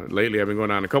lately I've been going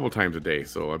on a couple times a day.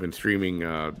 So I've been streaming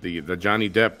the Johnny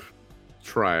Depp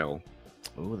trial.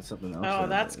 Oh, that's something else. Oh,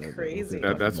 that's crazy.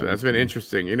 That's been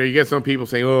interesting. You get some people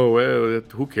saying, "Oh, well,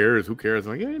 who cares? Who cares?"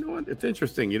 I'm like, yeah, you know what? It's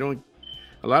interesting.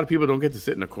 A lot of people don't get to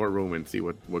sit in a courtroom and see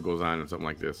what goes on in something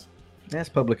like this. That's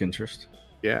public interest.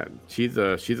 Yeah, she's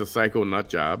a psycho nut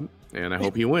job, and I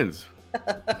hope he wins.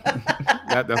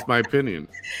 That's my opinion.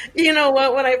 You know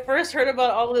what? When I first heard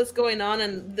about all this going on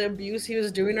and the abuse he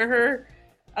was doing to her,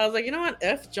 I was like, you know what?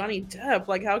 F Johnny Depp.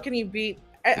 Like, how can he beat?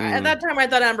 At that time, I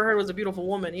thought Amber Heard was a beautiful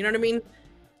woman. You know what I mean?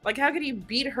 Like, how could he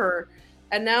beat her?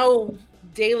 And now,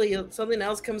 daily, something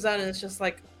else comes out, and it's just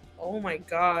like, oh my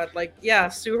god! Like, yeah,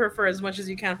 sue her for as much as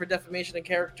you can for defamation of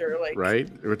character. Like, right?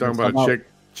 We're talking about a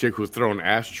chick who's throwing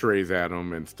ashtrays at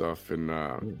him and stuff,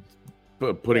 and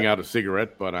putting out a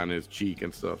cigarette butt on his cheek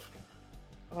and stuff.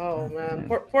 Oh man,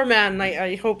 poor man.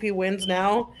 I hope he wins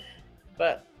now,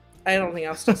 but I don't think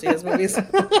I'll still see his movies.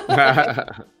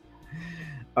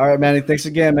 All right, Manny. Thanks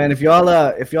again, man. If y'all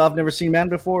have never seen Manny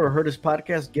before or heard his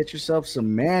podcast, get yourself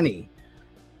some Manny.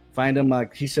 Find him,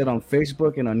 like he said, on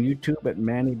Facebook and on YouTube at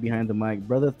Manny Behind the Mic.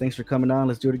 Brother, thanks for coming on.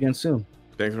 Let's do it again soon.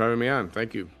 Thanks for having me on.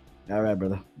 Thank you. All right,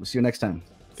 brother. We'll see you next time.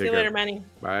 See you later, Manny.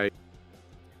 Bye.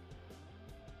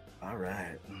 All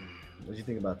right. What did you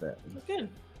think about that? It was good.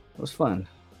 It was fun.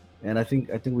 And I think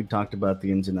we talked about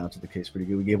the ins and outs of the case pretty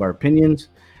good. We gave our opinions,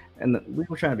 and we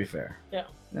were trying to be fair. Yeah.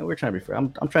 No, we're trying to be fair.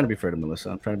 I'm trying to be fair to Melissa.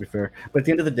 I'm trying to be fair. But at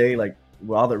the end of the day, like,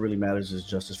 all that really matters is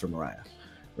justice for Mariah,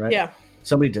 right? Yeah.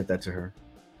 Somebody did that to her.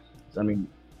 I mean,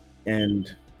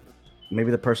 and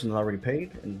maybe the person has already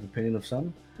paid in the opinion of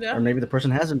some, or maybe the person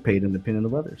hasn't paid in the opinion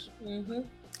of others. Mm-hmm.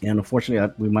 And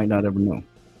unfortunately, we might not ever know.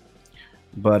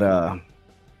 But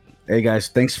hey, guys,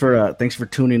 thanks for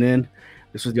tuning in.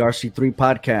 This was the RC3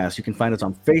 podcast. You can find us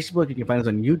on Facebook, you can find us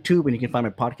on YouTube, and you can find my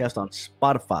podcast on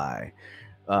Spotify.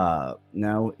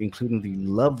 Now, including the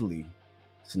lovely,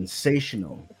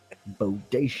 sensational,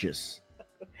 bodacious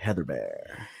Heather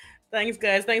Bear. Thanks,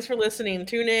 guys. Thanks for listening.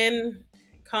 Tune in,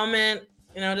 comment,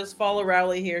 just follow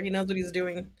Rowley here. He knows what he's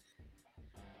doing.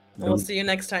 We'll see you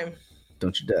next time.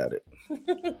 Don't you doubt it.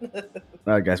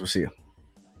 All right, guys, we'll see you.